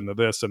suit and the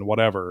this and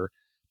whatever.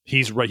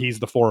 He's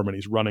the foreman.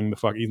 He's running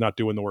he's not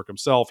doing the work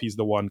himself. He's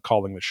the one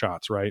calling the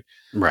shots, right?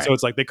 Right. So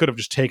it's like they could have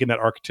just taken that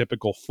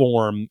archetypical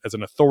form as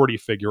an authority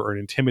figure or an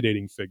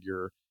intimidating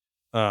figure.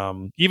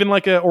 Even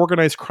like an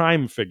organized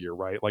crime figure,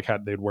 right? Like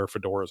they'd wear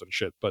fedoras and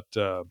shit. But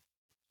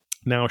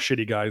now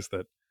shitty guys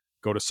that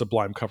go to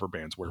Sublime cover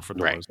bands wear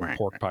fedoras and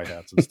pork pie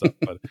hats and stuff.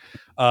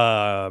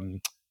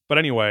 But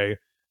anyway,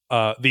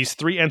 these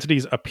 3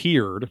 entities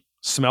appeared,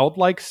 smelled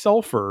like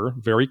sulfur,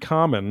 very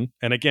common.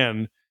 And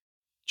again,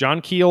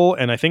 John Keel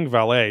and I think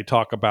Vallée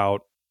talk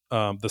about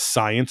the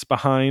science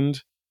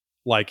behind,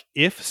 like,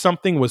 if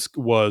something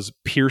was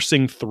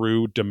piercing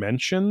through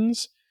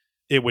dimensions,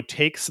 it would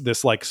take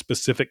this like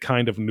specific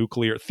kind of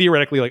nuclear,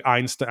 theoretically like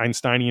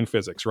Einsteinian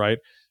physics, right?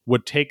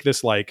 Would take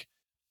this like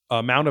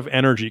amount of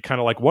energy,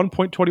 kind of like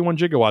 1.21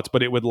 gigawatts,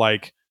 but it would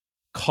like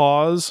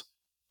cause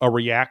a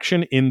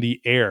reaction in the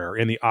air,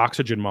 in the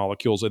oxygen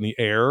molecules in the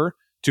air,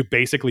 to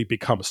basically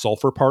become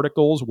sulfur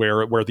particles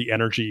where the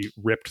energy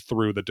ripped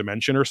through the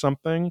dimension or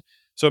something.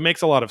 So it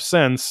makes a lot of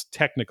sense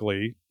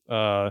technically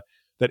that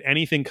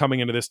anything coming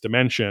into this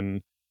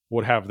dimension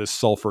would have this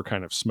sulfur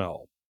kind of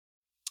smell.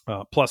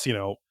 Plus,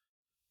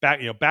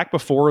 back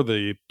before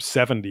the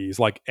 70s,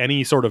 like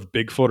any sort of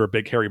Bigfoot or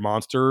big hairy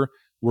monster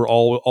were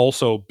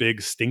also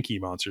big stinky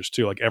monsters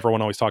too. Like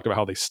everyone always talked about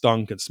how they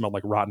stunk and smelled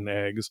like rotten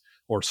eggs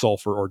or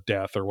sulfur or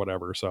death or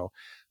whatever. So,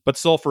 but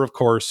sulfur, of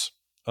course,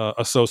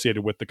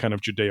 associated with the kind of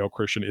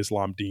Judeo-Christian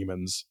Islam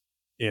demons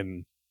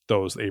in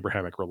those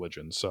Abrahamic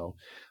religions. So,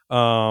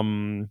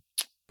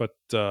 but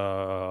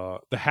the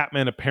Hat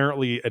Man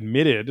apparently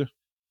admitted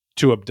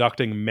to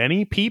abducting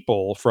many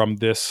people from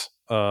this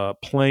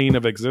plane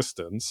of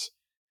existence,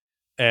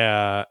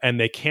 and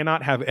they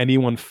cannot have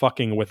anyone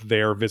fucking with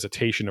their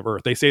visitation of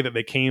Earth. They say that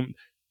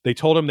they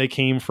told him they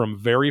came from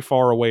very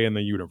far away in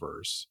the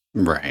universe,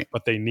 right?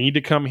 But they need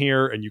to come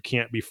here, and you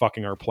can't be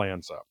fucking our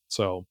plans up.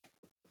 So,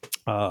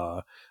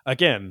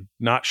 again,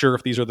 not sure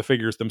if these are the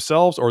figures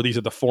themselves or these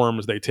are the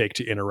forms they take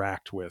to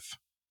interact with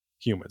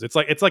humans. It's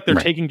like they're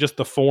taking just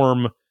the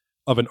form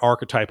of an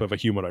archetype of a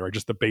humanoid, or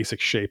just the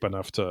basic shape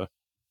enough to,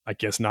 I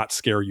guess, not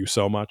scare you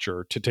so much,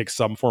 or to take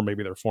some form.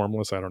 Maybe they're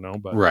formless. I don't know.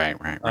 But right.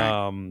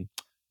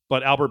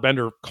 But Albert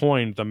Bender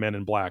coined the Men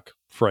in Black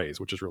phrase,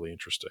 which is really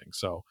interesting.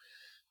 So,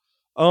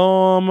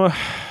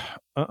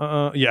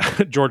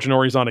 George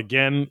Norrie's on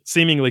again,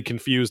 seemingly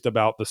confused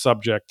about the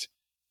subject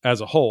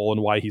as a whole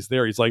and why he's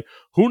there. He's like,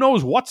 who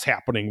knows what's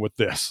happening with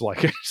this?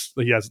 Like,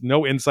 he has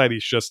no insight.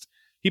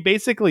 He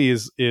basically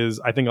is,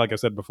 I think, like I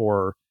said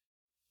before,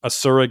 a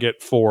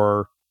surrogate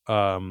for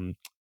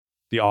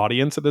the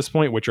audience at this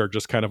point, which are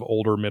just kind of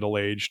older,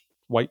 middle-aged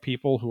white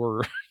people who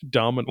are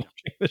dumb and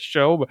watching this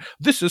show. But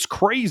this is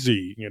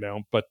crazy,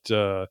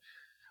 But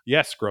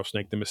yes, Grove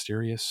Snake, the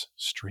mysterious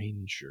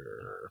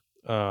stranger.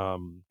 That's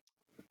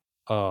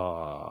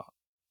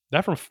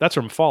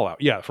from Fallout.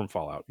 Yeah, from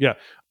Fallout. Yeah.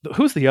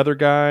 Who's the other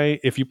guy?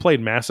 If you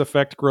played Mass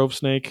Effect, Grove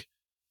Snake,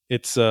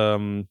 it's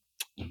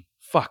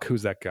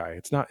who's that guy?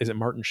 It's not. Is it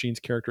Martin Sheen's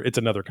character? It's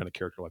another kind of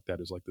character like that,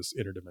 who's like this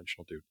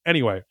interdimensional dude.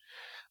 Anyway,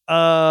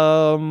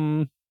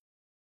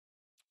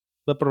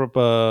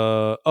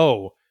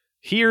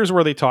 here's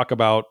where they talk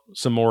about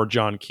some more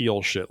John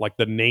Keel shit, like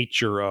the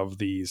nature of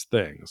these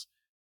things.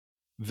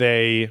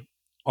 They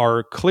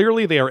are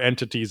clearly they are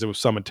entities with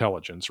some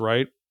intelligence,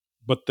 right?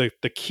 But the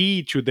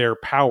key to their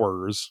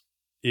powers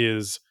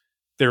is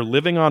they're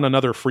living on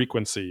another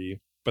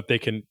frequency, but they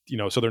can,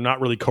 so they're not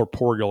really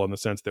corporeal in the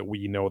sense that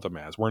we know them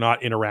as. We're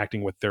not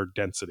interacting with their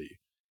density,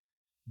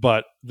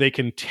 but they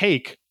can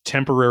take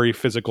temporary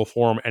physical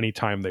form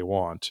anytime they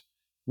want,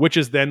 which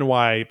is then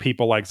why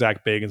people like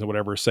Zach Bagans and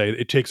whatever say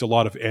it takes a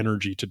lot of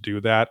energy to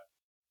do that.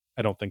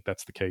 I don't think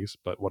that's the case,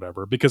 but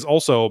whatever. Because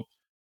also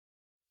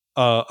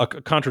a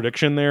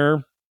contradiction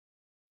there.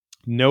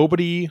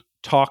 Nobody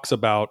talks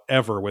about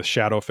ever with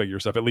shadow figure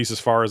stuff, at least as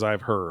far as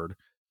I've heard,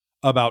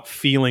 about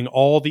feeling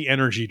all the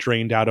energy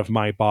drained out of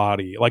my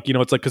body. Like,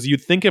 it's like, because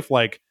you'd think if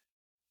like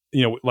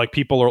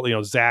people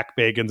are, Zach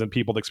Bagans and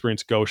people that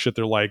experience ghost shit,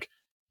 they're like,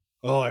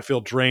 oh, I feel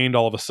drained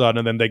all of a sudden.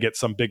 And then they get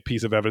some big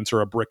piece of evidence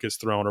or a brick is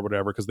thrown or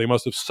whatever, because they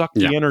must have sucked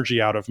the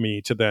energy out of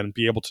me to then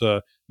be able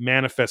to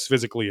manifest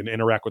physically and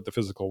interact with the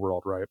physical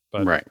world. Right.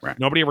 But right.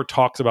 Nobody ever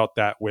talks about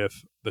that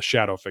with the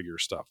shadow figure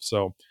stuff.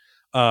 So,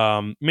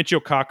 Michio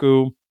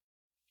Kaku,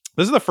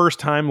 this is the first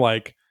time,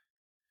 like,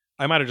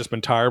 I might have just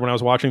been tired when I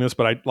was watching this,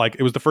 but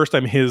it was the first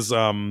time his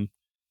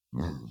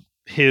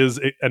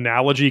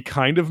analogy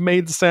kind of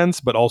made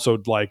sense, but also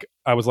like,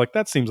 I was like,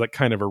 that seems like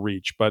kind of a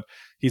reach. But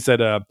he said,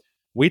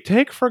 we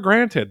take for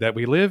granted that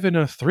we live in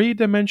a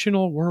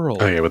 3-dimensional world.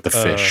 Oh yeah, with the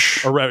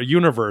fish or a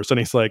universe. And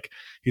he's like,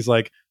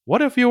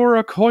 what if you were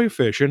a koi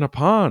fish in a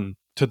pond?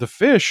 To the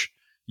fish,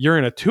 you're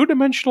in a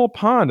 2-dimensional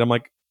pond. I'm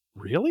like,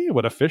 really?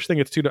 What, a fish thing?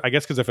 It's I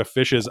guess because if a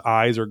fish's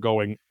eyes are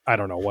going, I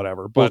don't know,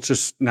 whatever. But it's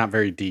just not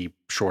very deep,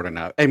 short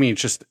enough. I mean,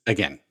 it's just,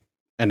 again,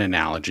 an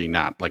analogy,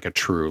 not like a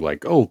true,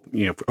 like,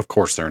 of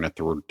course they're in a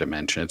third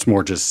dimension. It's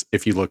more just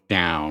if you look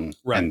down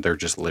and they're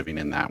just living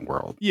in that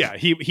world. Yeah,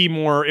 he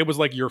more, it was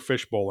like your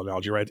fishbowl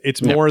analogy, right?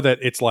 It's more that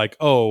it's like,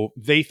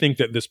 they think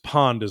that this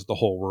pond is the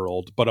whole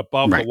world, but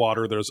above the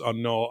water there's there's a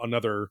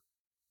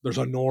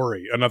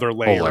nori, another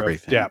layer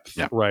of depth,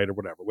 right, or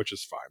whatever, which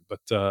is fine.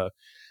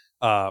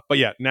 But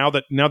yeah, now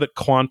that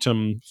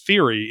quantum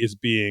theory is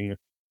being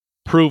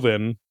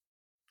proven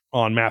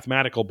on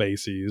mathematical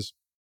bases,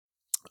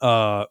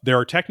 there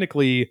are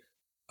technically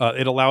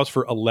it allows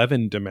for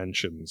 11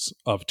 dimensions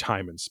of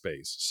time and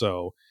space.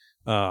 So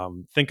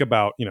think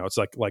about, it's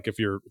like if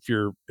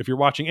you're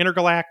watching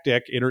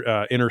Intergalactic,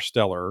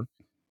 Interstellar,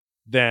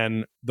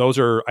 then those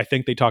are, I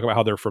think they talk about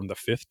how they're from the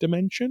 5th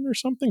dimension or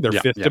something. They're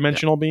 5th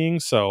dimensional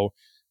beings. So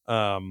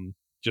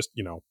just,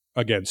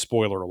 again,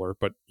 spoiler alert,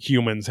 but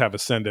humans have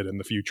ascended in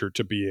the future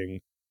to being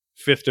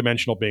 5th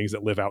dimensional beings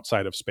that live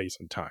outside of space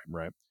and time,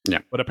 right? Yeah.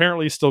 But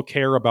apparently still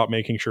care about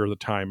making sure the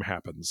time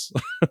happens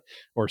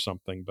or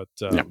something. But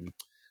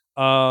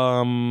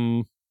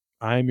I'm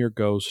your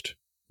ghost,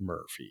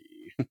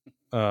 Murphy.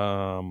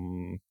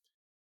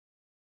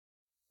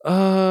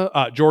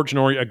 George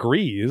Norrie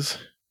agrees.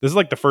 This is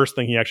like the first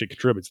thing he actually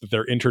contributes, that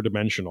they're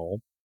interdimensional.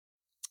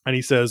 And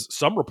he says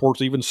some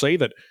reports even say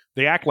that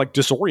they act like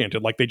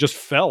disoriented, like they just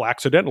fell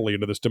accidentally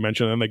into this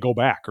dimension and then they go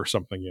back or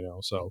something,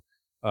 So,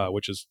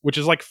 which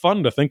is like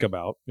fun to think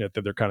about, that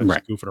they're kind of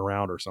just goofing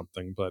around or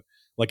something. But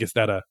like, is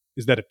that a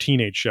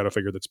teenage shadow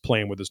figure that's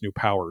playing with his new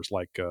powers,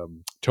 like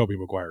Tobey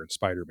Maguire and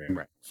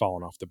Spider-Man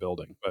falling off the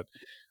building? But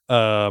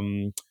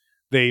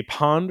they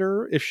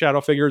ponder if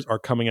shadow figures are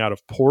coming out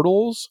of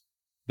portals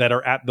that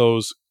are at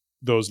those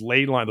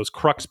ley line, those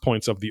crux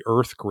points of the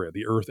Earth grid,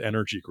 the Earth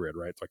energy grid,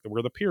 right? It's like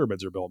where the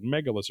pyramids are built and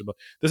megaliths are built.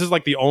 This is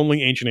like the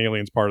only Ancient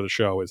Aliens part of the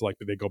show is like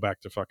they go back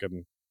to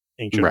fucking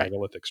ancient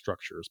megalithic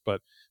structures,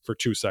 but for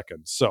 2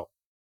 seconds. So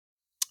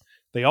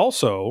they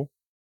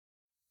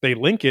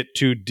link it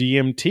to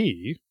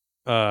DMT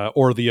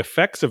or the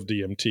effects of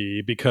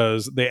DMT,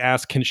 because they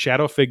ask, can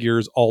shadow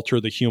figures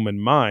alter the human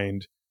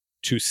mind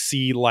to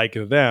see like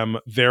them,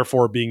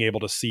 therefore being able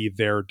to see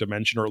their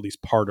dimension, or at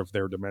least part of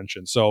their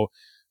dimension? So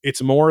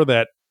it's more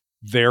that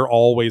they're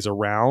always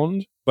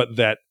around, but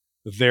that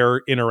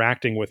they're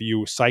interacting with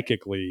you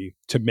psychically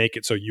to make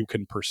it so you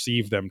can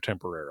perceive them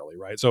temporarily,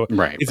 right? So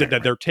is it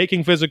that they're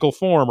taking physical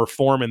form or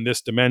form in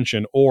this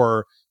dimension,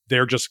 or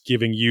they're just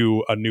giving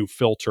you a new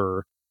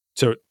filter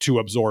to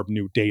absorb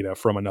new data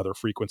from another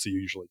frequency you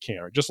usually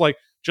can't? Just like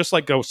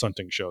ghost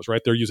hunting shows,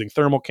 right? They're using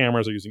thermal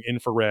cameras, they're using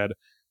infrared.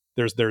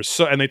 There's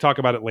so, and they talk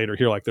about it later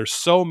here, like there's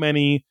so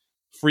many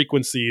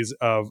frequencies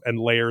and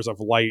layers of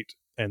light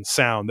and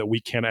sound that we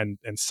can and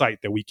sight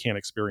that we can't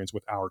experience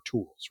with our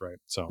tools, right?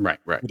 So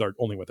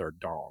only with our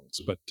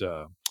dongs. But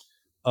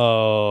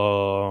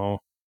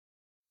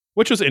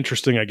which was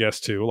interesting, I guess,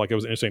 too. Like, it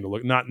was interesting to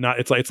look. Not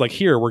it's like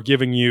here we're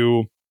giving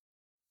you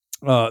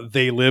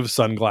they live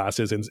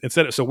sunglasses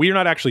instead of, so we're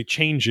not actually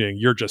changing,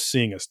 you're just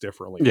seeing us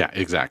differently. Yeah,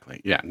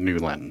 exactly. Yeah, new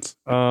lens.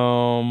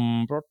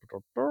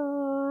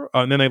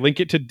 And then they link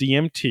it to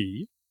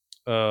DMT,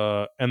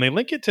 and they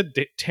link it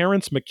to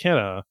Terrence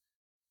McKenna.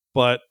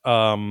 But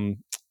the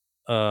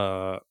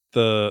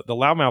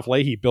loudmouth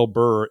Leahy, Bill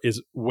Burr,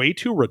 is way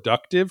too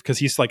reductive, because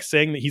he's like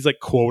saying that he's like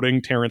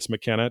quoting Terrence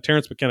McKenna.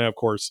 Terrence McKenna, of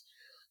course,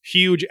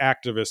 huge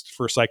activist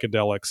for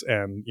psychedelics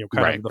and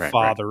kind of the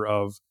father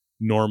of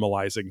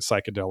normalizing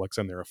psychedelics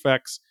and their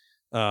effects.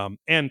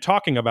 And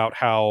talking about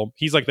how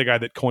he's like the guy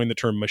that coined the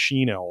term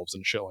machine elves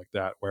and shit like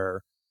that,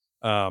 where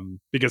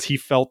because he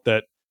felt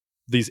that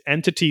these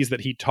entities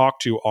that he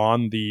talked to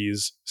on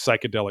these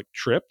psychedelic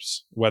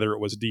trips, whether it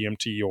was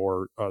DMT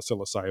or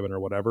psilocybin or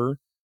whatever,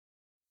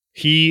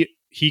 he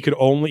could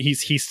only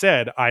he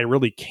said, I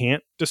really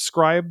can't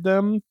describe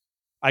them.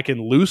 I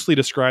can loosely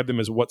describe them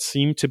as what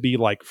seem to be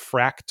like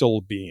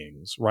fractal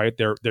beings, right?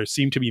 They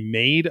seem to be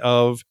made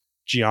of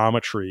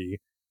geometry,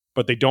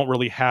 but they don't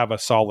really have a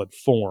solid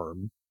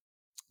form.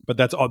 But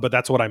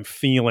that's what I'm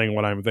feeling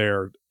when I'm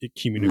there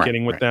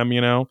communicating with them,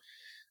 you know?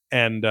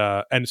 And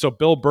so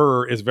Bill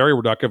Burr is very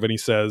reductive, and he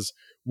says,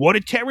 what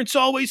did Terrence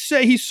always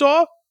say he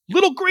saw?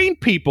 Little green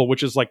people,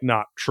 which is like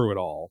not true at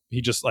all.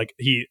 He just like,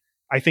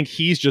 I think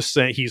he's just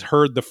saying, he's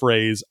heard the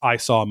phrase, I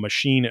saw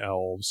machine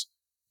elves,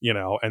 you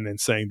know, and then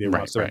saying they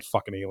must have been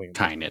fucking aliens.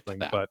 Tying it to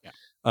that, but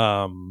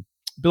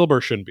Bill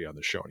Burr shouldn't be on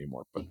the show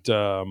anymore. But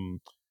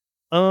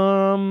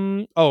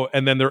oh,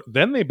 and then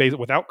they basically,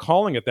 without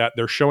calling it that,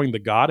 they're showing the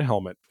God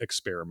helmet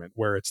experiment,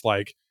 where it's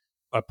like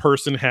a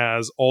person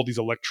has all these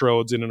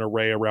electrodes in an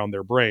array around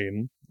their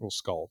brain,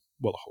 skull,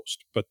 the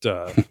host, but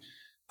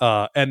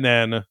and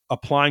then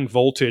applying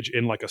voltage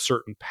in like a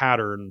certain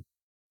pattern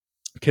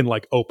can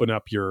like open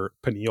up your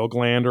pineal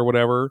gland or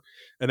whatever,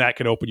 and that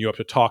can open you up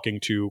to talking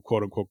to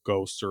quote unquote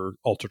ghosts or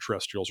ultra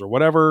terrestrials or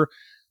whatever.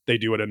 They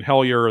do it in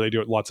Hellier. They do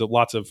it lots of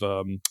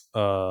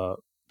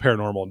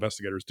paranormal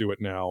investigators do it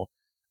now.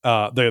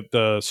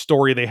 The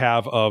story they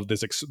have of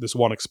this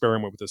one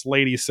experiment with this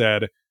lady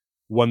said,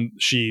 when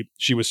she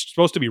was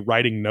supposed to be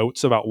writing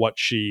notes about what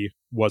she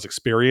was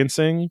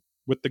experiencing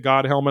with the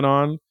God helmet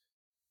on,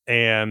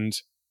 and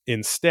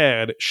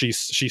instead she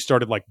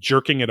started like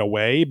jerking it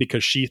away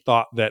because she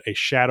thought that a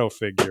shadow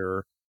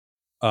figure,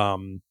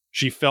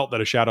 she felt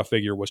that a shadow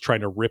figure was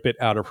trying to rip it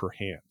out of her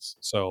hands.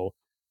 So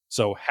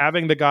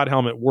having the God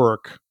helmet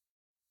work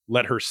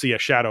let her see a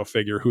shadow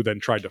figure who then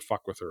tried to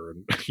fuck with her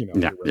and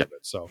get rid of it.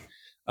 So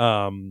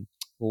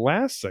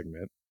last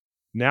segment.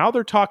 Now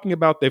they're talking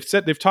about,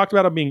 they've talked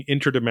about it being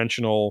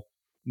interdimensional.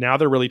 Now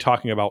they're really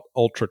talking about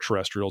ultra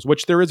terrestrials,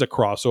 which there is a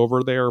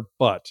crossover there,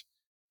 but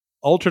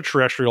ultra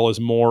terrestrial is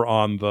more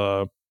on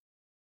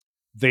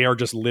they are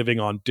just living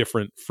on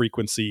different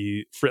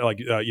frequency,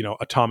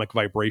 atomic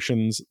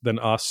vibrations than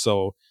us.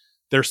 So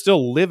they're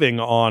still living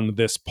on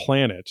this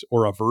planet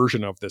or a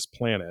version of this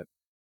planet.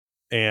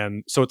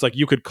 And so it's like,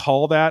 you could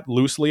call that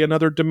loosely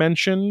another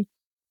dimension,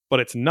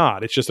 but it's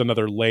not. It's just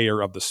another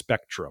layer of the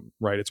spectrum,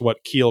 right? It's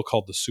what Keel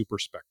called the super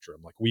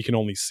spectrum. Like, we can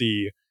only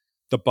see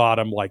the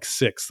bottom like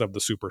sixth of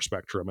the super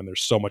spectrum, and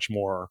there's so much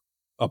more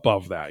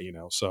above that, you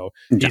know? So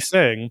he's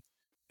saying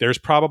there's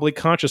probably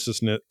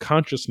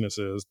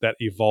consciousnesses that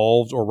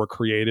evolved or were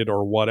created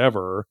or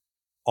whatever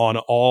on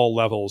all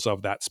levels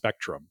of that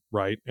spectrum,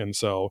 right? And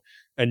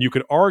you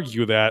could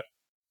argue that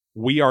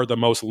we are the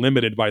most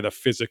limited by the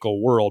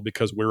physical world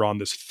because we're on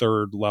this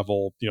third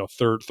level,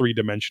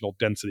 three-dimensional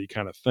density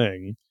kind of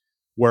thing.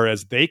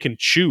 Whereas they can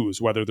choose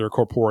whether they're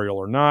corporeal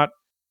or not,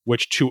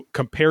 which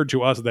compared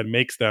to us then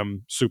makes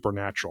them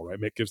supernatural, right?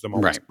 It gives them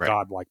almost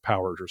godlike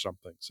powers or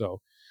something. So,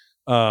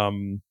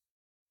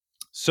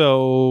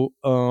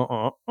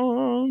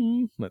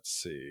 let's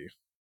see.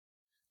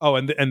 Oh,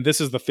 and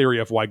this is the theory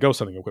of why ghost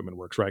hunting equipment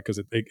works, right? Because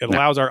it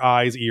allows our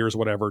eyes, ears,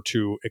 whatever,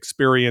 to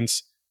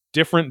experience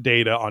different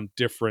data on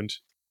different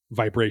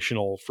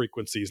vibrational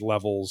frequencies,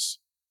 levels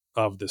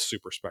of this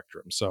super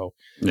spectrum. So,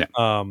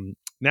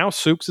 now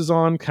Souks is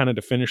on kind of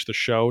to finish the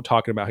show,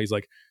 talking about, he's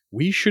like,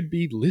 we should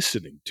be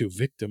listening to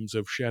victims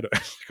of shadow,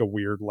 like a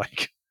weird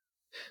like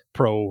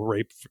pro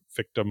rape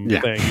victim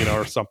thing,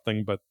 or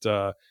something. But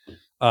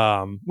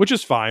which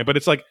is fine. But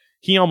it's like,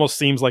 he almost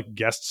seems like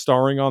guest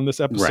starring on this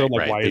episode.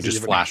 Why they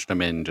just flashed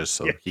him in just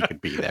so he could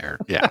be there?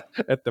 Yeah,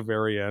 at the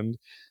very end.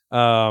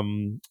 But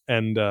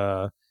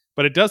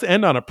it does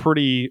end on a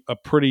pretty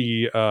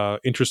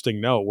interesting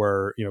note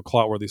where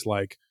Clotworthy's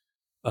like,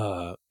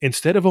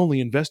 instead of only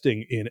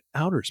investing in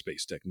outer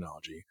space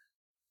technology,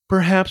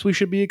 perhaps we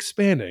should be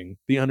expanding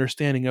the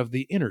understanding of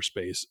the inner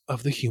space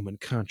of the human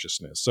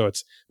consciousness.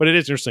 But it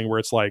is interesting where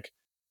it's like,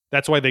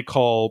 that's why they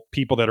call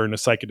people that are into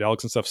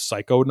psychedelics and stuff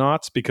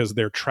psychonauts, because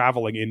they're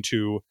traveling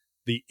into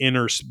the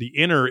inner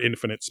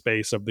infinite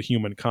space of the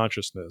human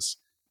consciousness,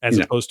 as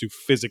opposed to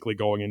physically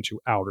going into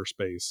outer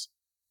space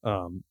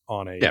on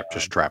a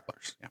just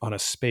travelers on a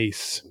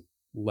space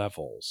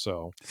level.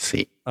 So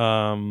see,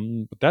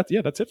 but that's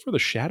it for the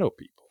shadow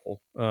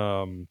people.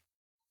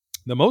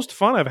 The most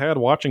fun I've had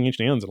watching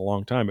Ancient Aliens in a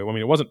long time. I mean,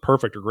 it wasn't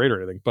perfect or great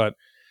or anything, but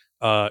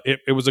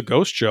it was a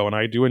ghost show, and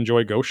I do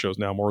enjoy ghost shows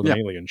now more than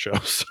alien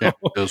shows. So, it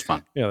was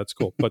fun. Yeah, that's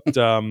cool. But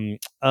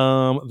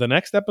the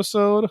next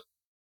episode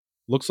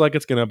looks like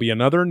it's going to be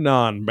another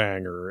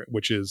non-banger,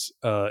 which is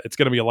it's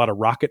going to be a lot of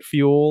rocket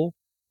fuel,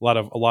 a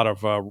lot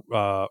of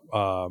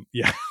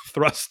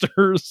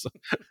thrusters.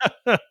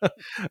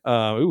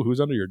 Ooh,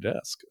 who's under your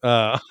desk?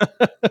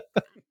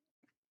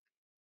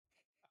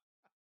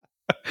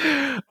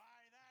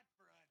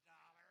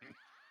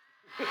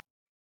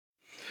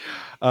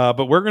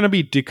 But we're going to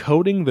be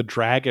decoding the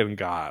dragon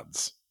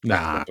gods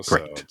episode.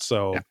 Great.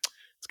 So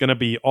it's going to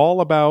be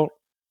all about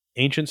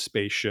ancient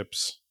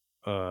spaceships,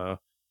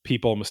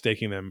 people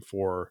mistaking them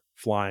for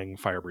flying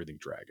fire-breathing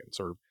dragons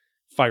or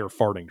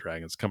fire-farting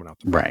dragons coming out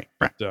the right.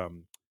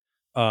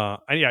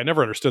 I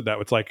never understood that.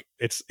 It's like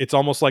it's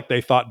almost like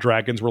they thought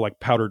dragons were like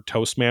powdered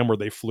toast man, where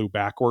they flew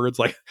backwards.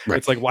 Like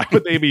it's like, why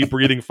would they be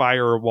breathing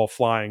fire while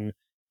flying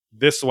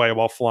this way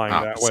while flying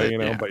that way? You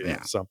know,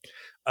 so.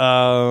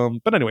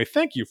 But anyway,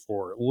 thank you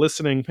for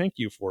listening. Thank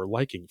you for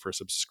liking, for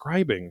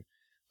subscribing.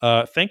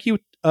 Thank you,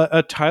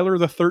 Tyler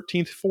the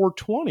 13th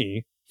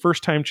 420,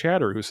 first time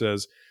chatter, who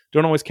says,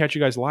 "Don't always catch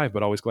you guys live,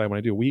 but always glad when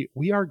I do."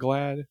 We are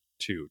glad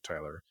too,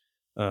 Tyler.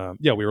 We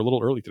were a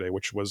little early today,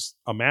 which was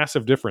a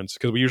massive difference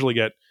because we usually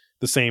get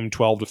the same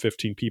 12 to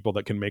 15 people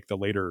that can make the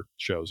later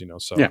shows,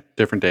 so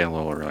different day, a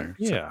little earlier.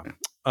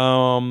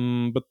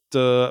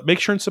 But make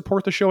sure and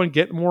support the show and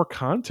get more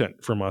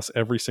content from us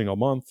every single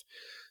month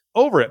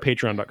over at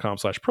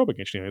patreon.com/probing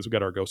ancient aliens. We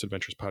got our Ghost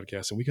Adventures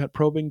podcast, and we got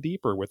Probing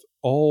Deeper with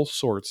all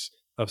sorts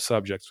of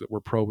subjects that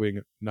we're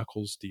probing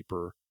knuckles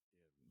deeper.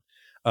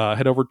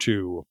 Head over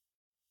to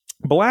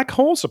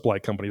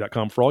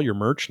blackholesupplycompany.com for all your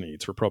merch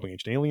needs for Probing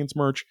Ancient Aliens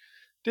merch,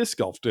 disc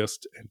golf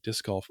discs, and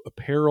disc golf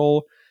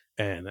apparel.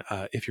 And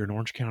if you're in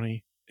Orange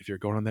County, if you're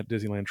going on that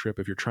Disneyland trip,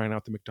 if you're trying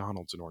out the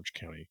McDonald's in Orange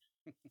County,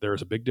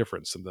 there's a big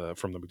difference from the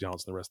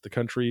McDonald's in the rest of the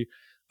country.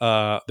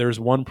 There's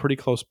one pretty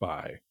close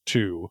by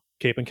to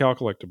Cape and Cow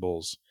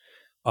Collectibles,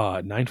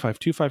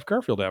 9525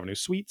 Garfield Avenue,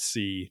 Suite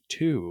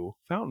C2,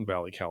 Fountain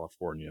Valley,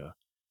 California,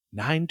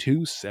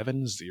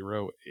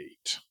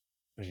 92708.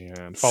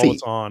 And follow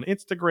us on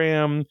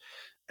Instagram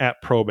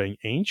at Probing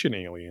Ancient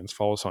Aliens.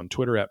 Follow us on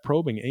Twitter at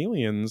Probing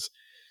Aliens.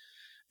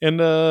 And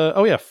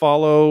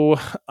follow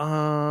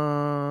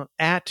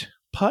at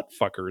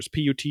Puttfuckers,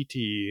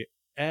 PUTTPHUKERZ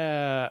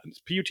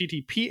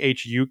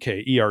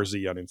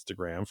on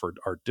Instagram for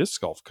our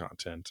disc golf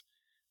content,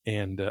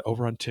 and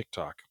over on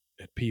TikTok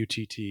at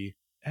PUTTFCKRS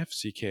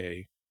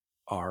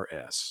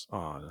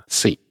on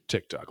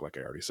TikTok, like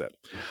I already said.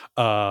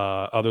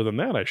 Other than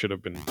that, I should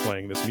have been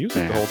playing this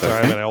music the whole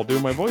time, and I'll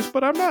do my voice,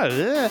 but I'm not.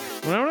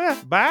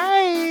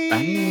 Bye.